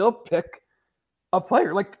they'd still pick a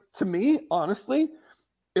player. Like, to me, honestly,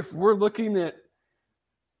 if we're looking at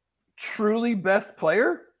truly best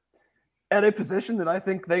player at a position that I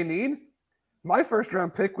think they need, my first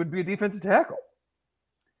round pick would be a defensive tackle.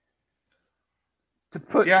 To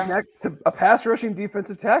put next to a pass rushing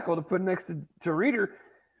defensive tackle to put next to Reeder,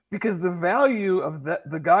 because the value of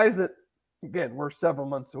the guys that, again, we're several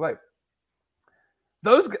months away.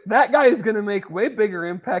 That guy is going to make way bigger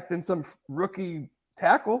impact than some rookie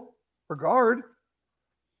tackle or guard.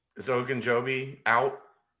 Is Ogunjobi out?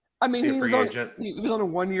 I mean, he was on a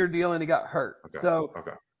 1 year deal and he got hurt. Okay. So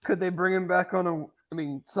could they bring him back on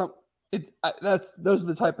those are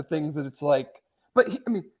the type of things that it's like. But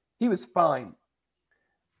he was fine.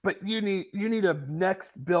 But you need a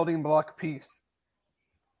next building block piece.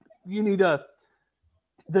 You need the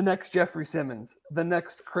next Jeffrey Simmons, the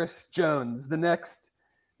next Chris Jones, the next,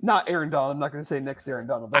 not Aaron Donald. I'm not going to say next Aaron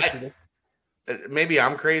Donald. That's ridiculous. Maybe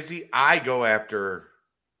I'm crazy. I go after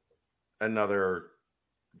another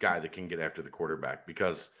guy that can get after the quarterback,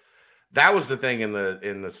 because that was the thing in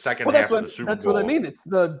the second half of the Super Bowl. That's what I mean. It's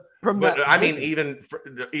even for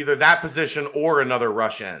either that position or another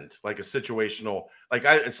rush end, like a situational. Like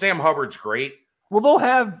Sam Hubbard's great. Well,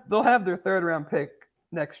 they'll have their third round pick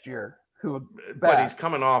next year. But he's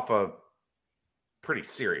coming off a pretty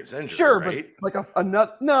serious injury. Sure, right? but like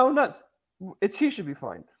he should be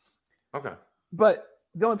fine. Okay. But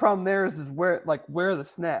the only problem there is where are the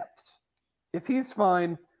snaps? If he's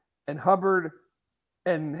fine and Hubbard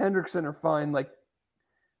and Hendrickson are fine, like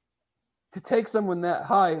to take someone that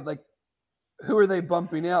high, like who are they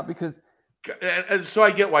bumping out? Because so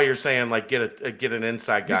I get why you're saying like get an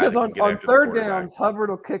inside guy. Because on third downs, Hubbard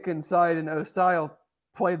will kick inside and Osai will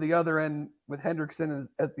play the other end with Hendrickson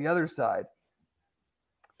at the other side.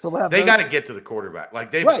 So they got to get to the quarterback.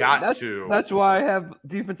 Like they've got to. That's why I have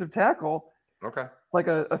defensive tackle. Okay. Like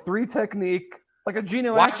a three technique, like a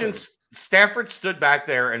Geno. Watching Stafford stood back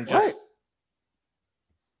there and just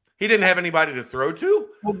he didn't have anybody to throw to.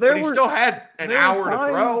 Well, he still had an hour to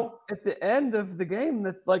throw. At the end of the game,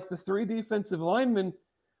 that like the three defensive linemen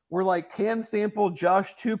were like Cam Sample,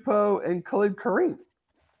 Josh Tupou, and Khalid Kareem.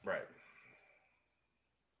 Right.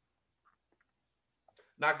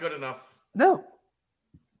 Not good enough. No.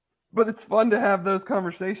 But it's fun to have those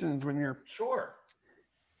conversations when you're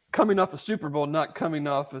coming off a Super Bowl, not coming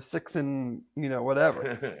off a 6 and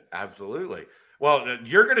whatever. Absolutely. Well,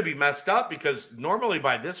 you're going to be messed up because normally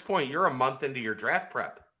by this point you're a month into your draft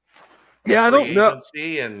prep. Yeah, I don't know.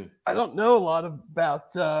 And I don't know a lot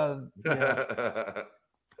about the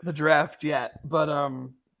draft yet, but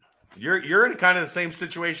You're in kind of the same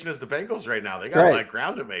situation as the Bengals right now. They got Right. like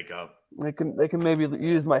ground to make up. They can maybe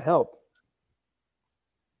use my help.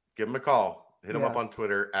 Give him a call. Hit him Yeah. up on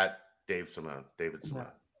Twitter at David Simone.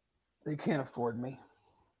 They can't afford me.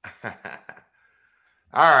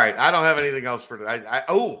 All right. I don't have anything else for today.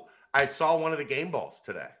 I saw one of the game balls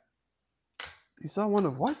today. You saw one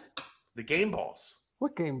of what? The game balls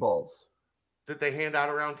What game balls? that they hand out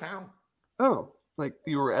around town. Oh, like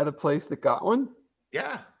you were at a place that got one?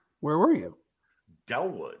 Yeah. Where were you?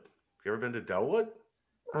 Delwood. You ever been to Delwood?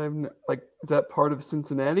 Is that part of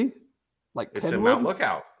Cincinnati? Like It's in Penwood? Mount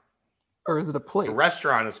Lookout. Or is it a place? The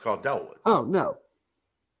restaurant is called Delwood. Oh, no.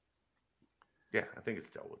 Yeah, I think it's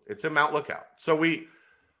Delwood. It's in Mount Lookout. So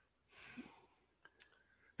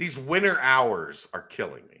these winter hours are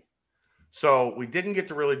killing me. So we didn't get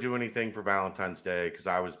to really do anything for Valentine's Day because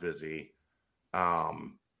I was busy.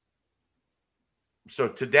 So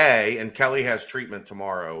today, and Kelly has treatment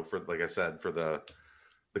tomorrow for, like I said, for the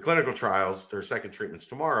clinical trials. Her second treatment's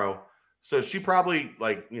tomorrow. So she probably,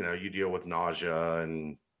 you deal with nausea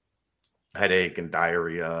and headache and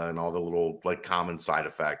diarrhea and all the little common side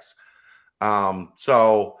effects.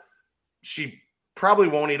 So she probably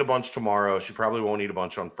won't eat a bunch tomorrow. She probably won't eat a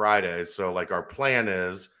bunch on Friday. So our plan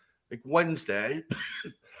is Wednesday,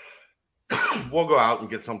 we'll go out and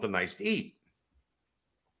get something nice to eat.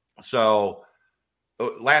 So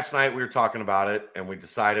last night we were talking about it and we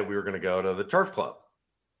decided we were going to go to the Turf Club.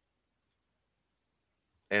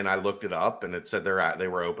 And I looked it up and it said they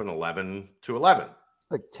were open 11 to 11.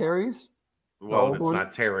 Like Terry's? Well, it's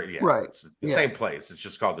not Terry. Yeah, right. It's the same place. It's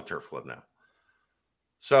just called the Turf Club now.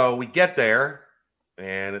 So we get there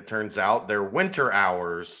and it turns out their winter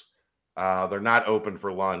hours, they're not open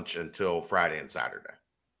for lunch until Friday and Saturday.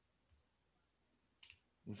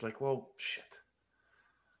 It's like, well, shit.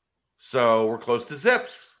 So we're close to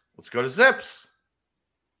Zips. Let's go to Zips.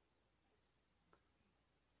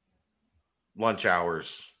 Lunch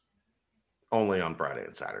hours only on Friday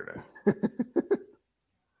and Saturday. I'm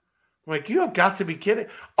like, you have got to be kidding.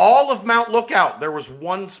 All of Mount Lookout, there was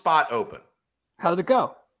one spot open. How did it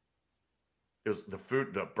go? It was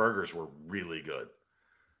the burgers were really good.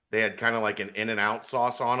 They had kind of like an In-N-Out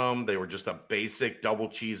sauce on them. They were just a basic double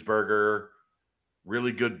cheeseburger,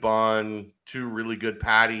 really good bun, 2 really good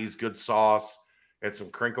patties, good sauce. They had some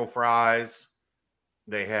crinkle fries.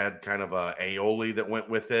 They had kind of a aioli that went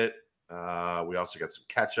with it. We also got some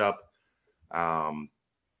ketchup. So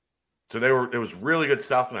it was really good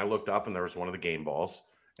stuff. And I looked up and there was one of the game balls.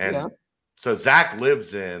 And so Zach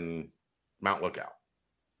lives in Mount Lookout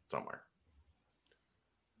somewhere.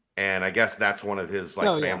 And I guess that's one of his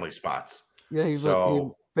family spots. Yeah, he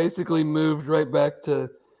basically moved right back to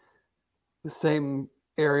the same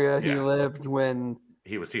area he lived when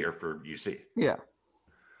he was here for UC. Yeah.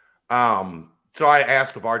 So I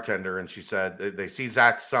asked the bartender and she said they see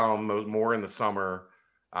Zach some more in the summer,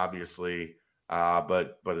 obviously.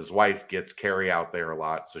 But his wife gets Carrie out there a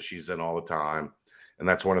lot, so she's in all the time. And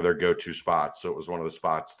that's one of their go-to spots. So it was one of the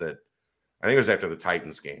spots that I think it was after the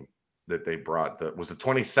Titans game that they brought. Was the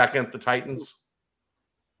 22nd the Titans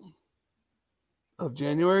of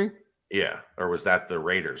January? Yeah, or was that the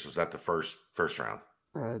Raiders? Was that the first round?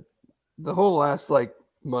 The whole last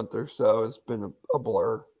month or so has been a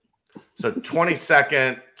blur. So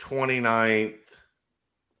 22nd, 29th.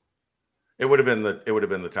 It would have been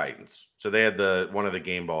the Titans. So they had one of the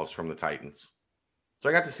game balls from the Titans. So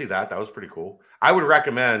I got to see that. That was pretty cool. I would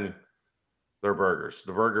recommend their burgers.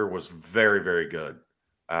 The burger was very, very good.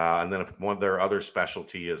 And then one of their other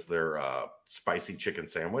specialty is their spicy chicken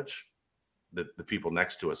sandwich that the people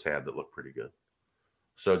next to us had that looked pretty good.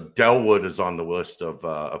 So Delwood is on the list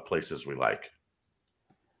of places we like.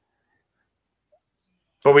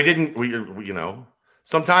 But we didn't,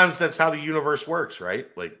 sometimes that's how the universe works, right?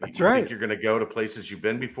 That's you right. think you're going to go to places you've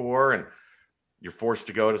been before and you're forced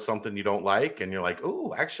to go to something you don't like. And you're like,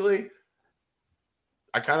 oh, actually,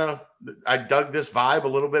 I dug this vibe a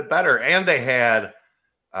little bit better. And they had,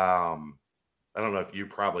 I don't know if you're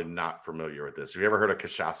probably not familiar with this. Have you ever heard of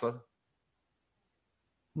cachaça?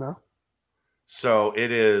 No. So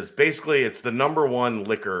it's the number one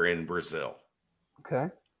liquor in Brazil.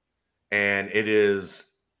 Okay. And it is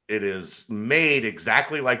made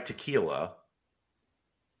exactly like tequila,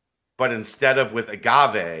 but instead of with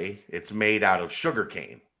agave, it's made out of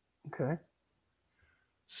sugarcane. Okay.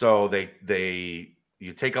 So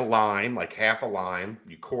you take a lime, like half a lime,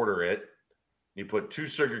 you quarter it, you put 2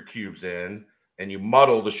 sugar cubes in, and you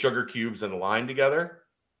muddle the sugar cubes and the lime together,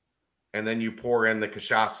 and then you pour in the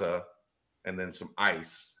cachaça and then some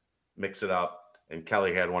ice, mix it up. And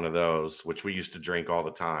Kelly had one of those, which we used to drink all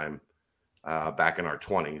the time. Back in our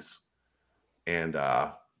 20s. And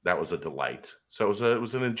that was a delight. So it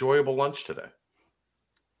was an enjoyable lunch today.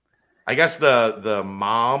 I guess the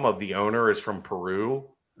mom of the owner is from Peru.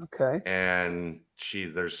 Okay. And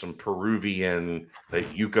there's some Peruvian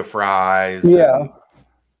yuca fries. Yeah. And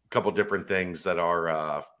a couple different things that are,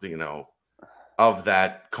 of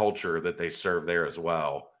that culture that they serve there as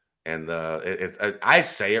well. And I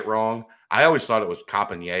say it wrong. I always thought it was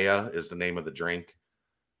Capañea is the name of the drink.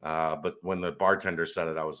 But when the bartender said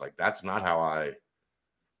it, I was like, it's not how I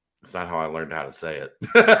learned how to say it.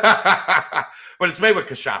 But it's made with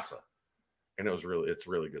cachaça. And it's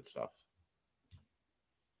really good stuff.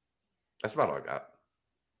 That's about all I got.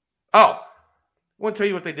 Oh, I want to tell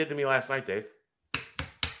you what they did to me last night, Dave.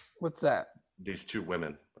 What's that? These two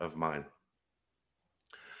women of mine.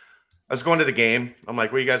 I was going to the game. I'm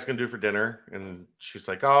like, what are you guys going to do for dinner? And she's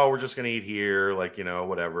like, oh, we're just going to eat here. Like,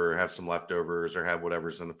 whatever, have some leftovers or have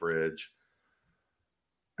whatever's in the fridge.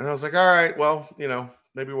 And I was like, all right, well,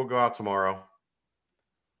 maybe we'll go out tomorrow.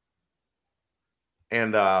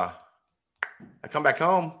 And I come back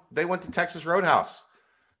home. They went to Texas Roadhouse.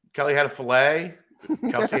 Kelly had a filet.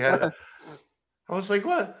 Kelsey had I was like,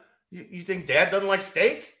 what? You think Dad doesn't like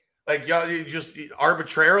steak? Like, y'all, you just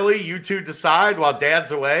arbitrarily, you two decide while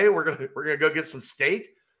Dad's away, we're gonna go get some steak?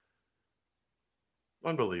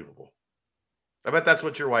 Unbelievable. I bet that's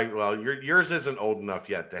what your wife, yours isn't old enough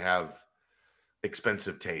yet to have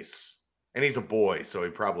expensive tastes. And he's a boy, so he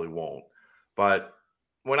probably won't. But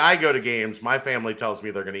when I go to games, my family tells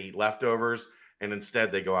me they're going to eat leftovers, and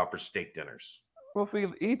instead they go out for steak dinners. Well, if he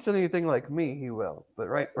eats anything like me, he will. But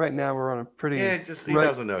right now we're on a pretty... Yeah, he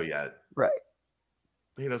doesn't know yet. Right.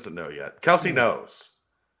 He doesn't know yet. Kelsey knows.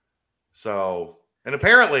 So, and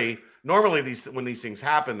apparently, normally when these things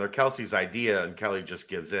happen, they're Kelsey's idea, and Kelly just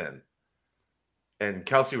gives in. And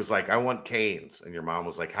Kelsey was like, I want Cane's. And your mom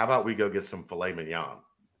was like, how about we go get some filet mignon?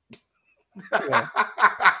 Yeah.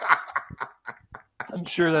 I'm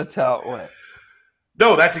sure that's how it went.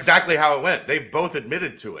 No, that's exactly how it went. They've both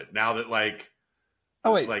admitted to it now that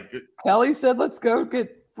oh, wait. Kelly said, let's go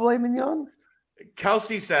get filet mignon?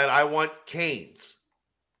 Kelsey said, I want Cane's.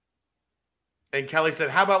 And Kelly said,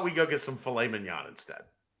 how about we go get some filet mignon instead?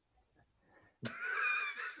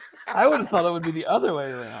 I would have thought it would be the other way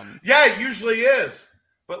around. Yeah, it usually is.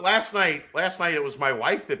 But last night it was my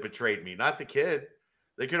wife that betrayed me, not the kid.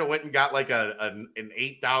 They could have went and got like an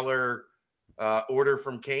 $8 order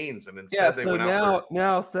from Cane's, and instead they went out.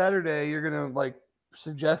 Now Saturday you're gonna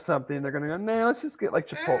suggest something. They're gonna go, no, let's just get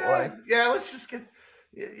Chipotle. Yeah, let's just get.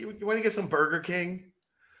 You want to get some Burger King?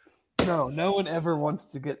 No one ever wants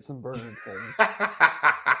to get some Burger King.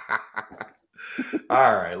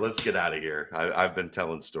 All right, let's get out of here. I've been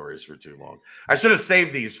telling stories for too long. I should have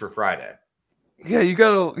saved these for Friday. Yeah, you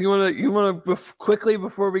want to quickly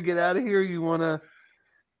before we get out of here. You want to.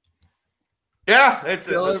 Yeah, it's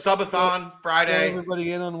a subathon Friday.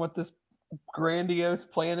 Everybody in on what this grandiose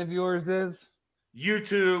plan of yours is.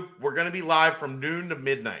 YouTube, we're going to be live from noon to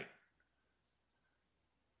midnight.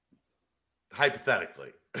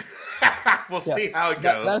 Hypothetically. We'll see how it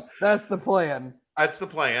goes. That's the plan. That's the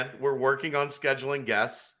plan. We're working on scheduling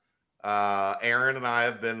guests. Aaron and I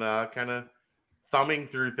have been kind of thumbing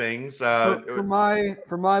through things. For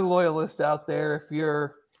my loyalists out there, if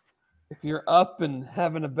you're up and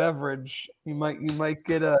having a beverage, you might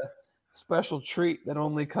get a special treat that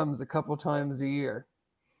only comes a couple times a year.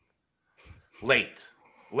 Late.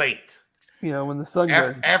 When the sun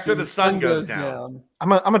goes after the sun goes down. I'm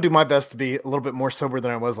gonna do my best to be a little bit more sober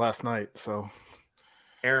than I was last night. So,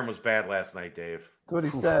 Aaron was bad last night, Dave. That's what he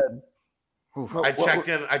said. I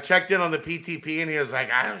checked in on the PTP, and he was like,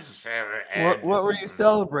 "I was." What were you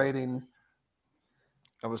celebrating?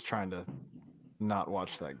 I was trying to not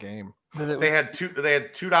watch that game. They had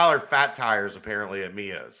 $2 fat tires apparently at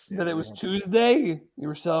Mia's. That it was Tuesday. You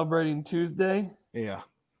were celebrating Tuesday. Yeah.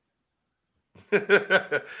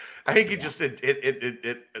 I think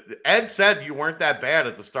Ed said you weren't that bad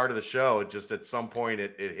at the start of the show. It just at some point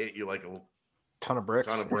it hit you like a ton of bricks.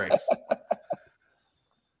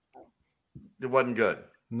 It wasn't good.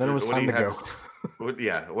 And then it was time to go. What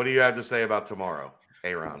do you have to say about tomorrow,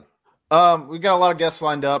 Aaron? We got a lot of guests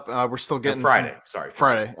lined up. We're still getting Friday.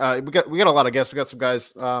 Friday. We got a lot of guests. We got some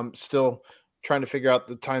guys still trying to figure out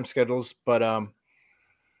the time schedules, but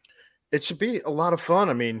it should be a lot of fun.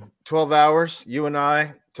 I mean, 12 hours, you and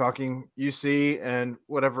I talking UC and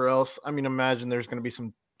whatever else. I mean, imagine there's going to be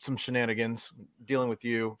some shenanigans dealing with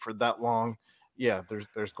you for that long. Yeah, there's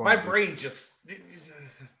going. My brain just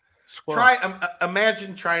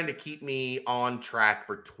imagine trying to keep me on track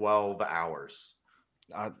for 12 hours.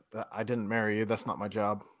 I didn't marry you. That's not my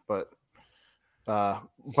job, but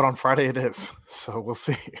on Friday it is. So we'll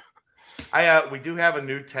see. We do have a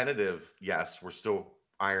new tentative. Yes, we're still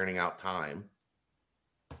ironing out time.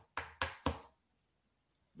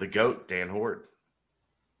 The GOAT, Dan Horde.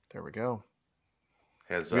 There we go.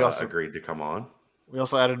 Has agreed to come on. We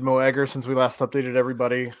also added Mo Egger since we last updated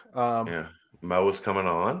everybody. Mo is coming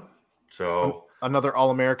on. So another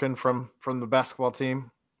All-American from the basketball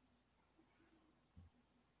team.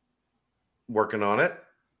 Working on it.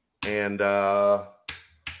 And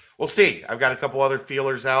we'll see. I've got a couple other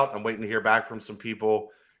feelers out. I'm waiting to hear back from some people.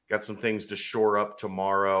 Got some things to shore up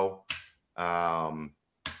tomorrow.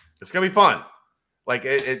 It's going to be fun. Like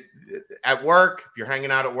it at work, if you're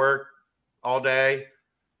hanging out at work all day,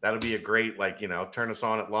 that'll be a great, turn us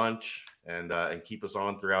on at lunch and keep us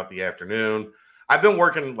on throughout the afternoon. I've been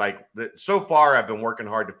working so far I've been working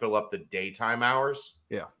hard to fill up the daytime hours.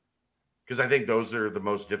 Yeah. Because I think those are the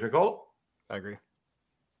most difficult. I agree.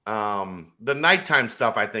 The nighttime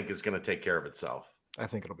stuff I think is going to take care of itself. I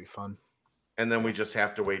think it'll be fun. And then we just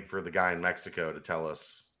have to wait for the guy in Mexico to tell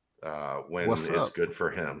us when is good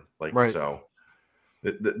for him. Right. So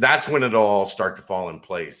that's when it'll all start to fall in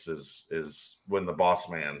place is when the boss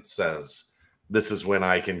man says, this is when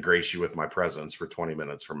I can grace you with my presence for 20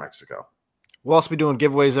 minutes from Mexico. We'll also be doing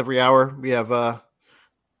giveaways every hour. We have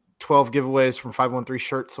 12 giveaways from 513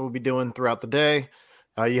 shirts that we'll be doing throughout the day.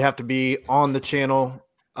 You have to be on the channel,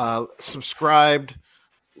 subscribed,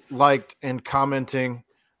 liked, and commenting.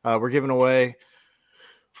 We're giving away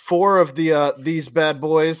 4 of these bad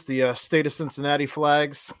boys, the state of Cincinnati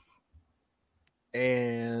flags,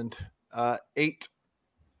 and 8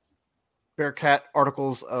 Bearcat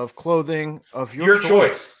articles of clothing of your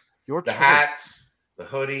choice. The hats, the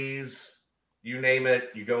hoodies, you name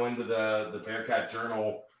it. You go into the Bearcat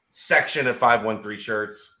Journal section at 513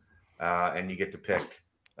 shirts, and you get to pick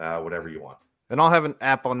whatever you want. And I'll have an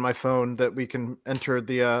app on my phone that we can enter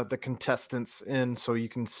the contestants in, so you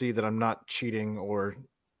can see that I'm not cheating or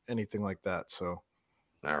anything like that. So,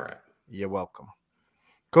 all right, you're welcome.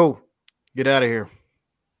 Cool. Get out of here,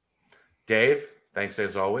 Dave. Thanks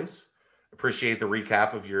as always. Appreciate the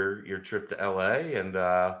recap of your trip to LA, and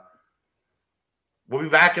we'll be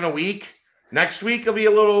back in a week. Next week will be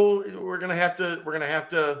a little. We're gonna have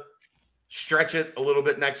to stretch it a little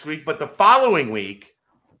bit next week, but the following week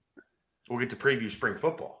we'll get to preview spring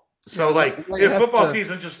football. So, if football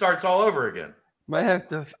season just starts all over again, might have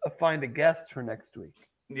to find a guest for next week.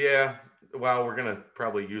 Yeah, well, we're gonna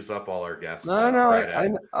probably use up all our guests.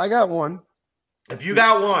 No, I got one. If you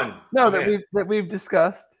got one, that we've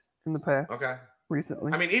discussed in the past. Okay.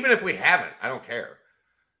 Recently. I mean, even if we haven't, I don't care.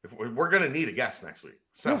 If we're going to need a guest next week.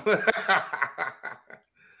 So,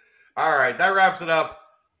 all right, that wraps it up.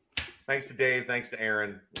 Thanks to Dave. Thanks to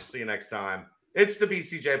Aaron. We'll see you next time. It's the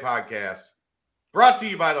BCJ Podcast, brought to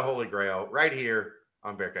you by the Holy Grail, right here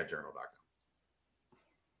on BearcatJournal.com.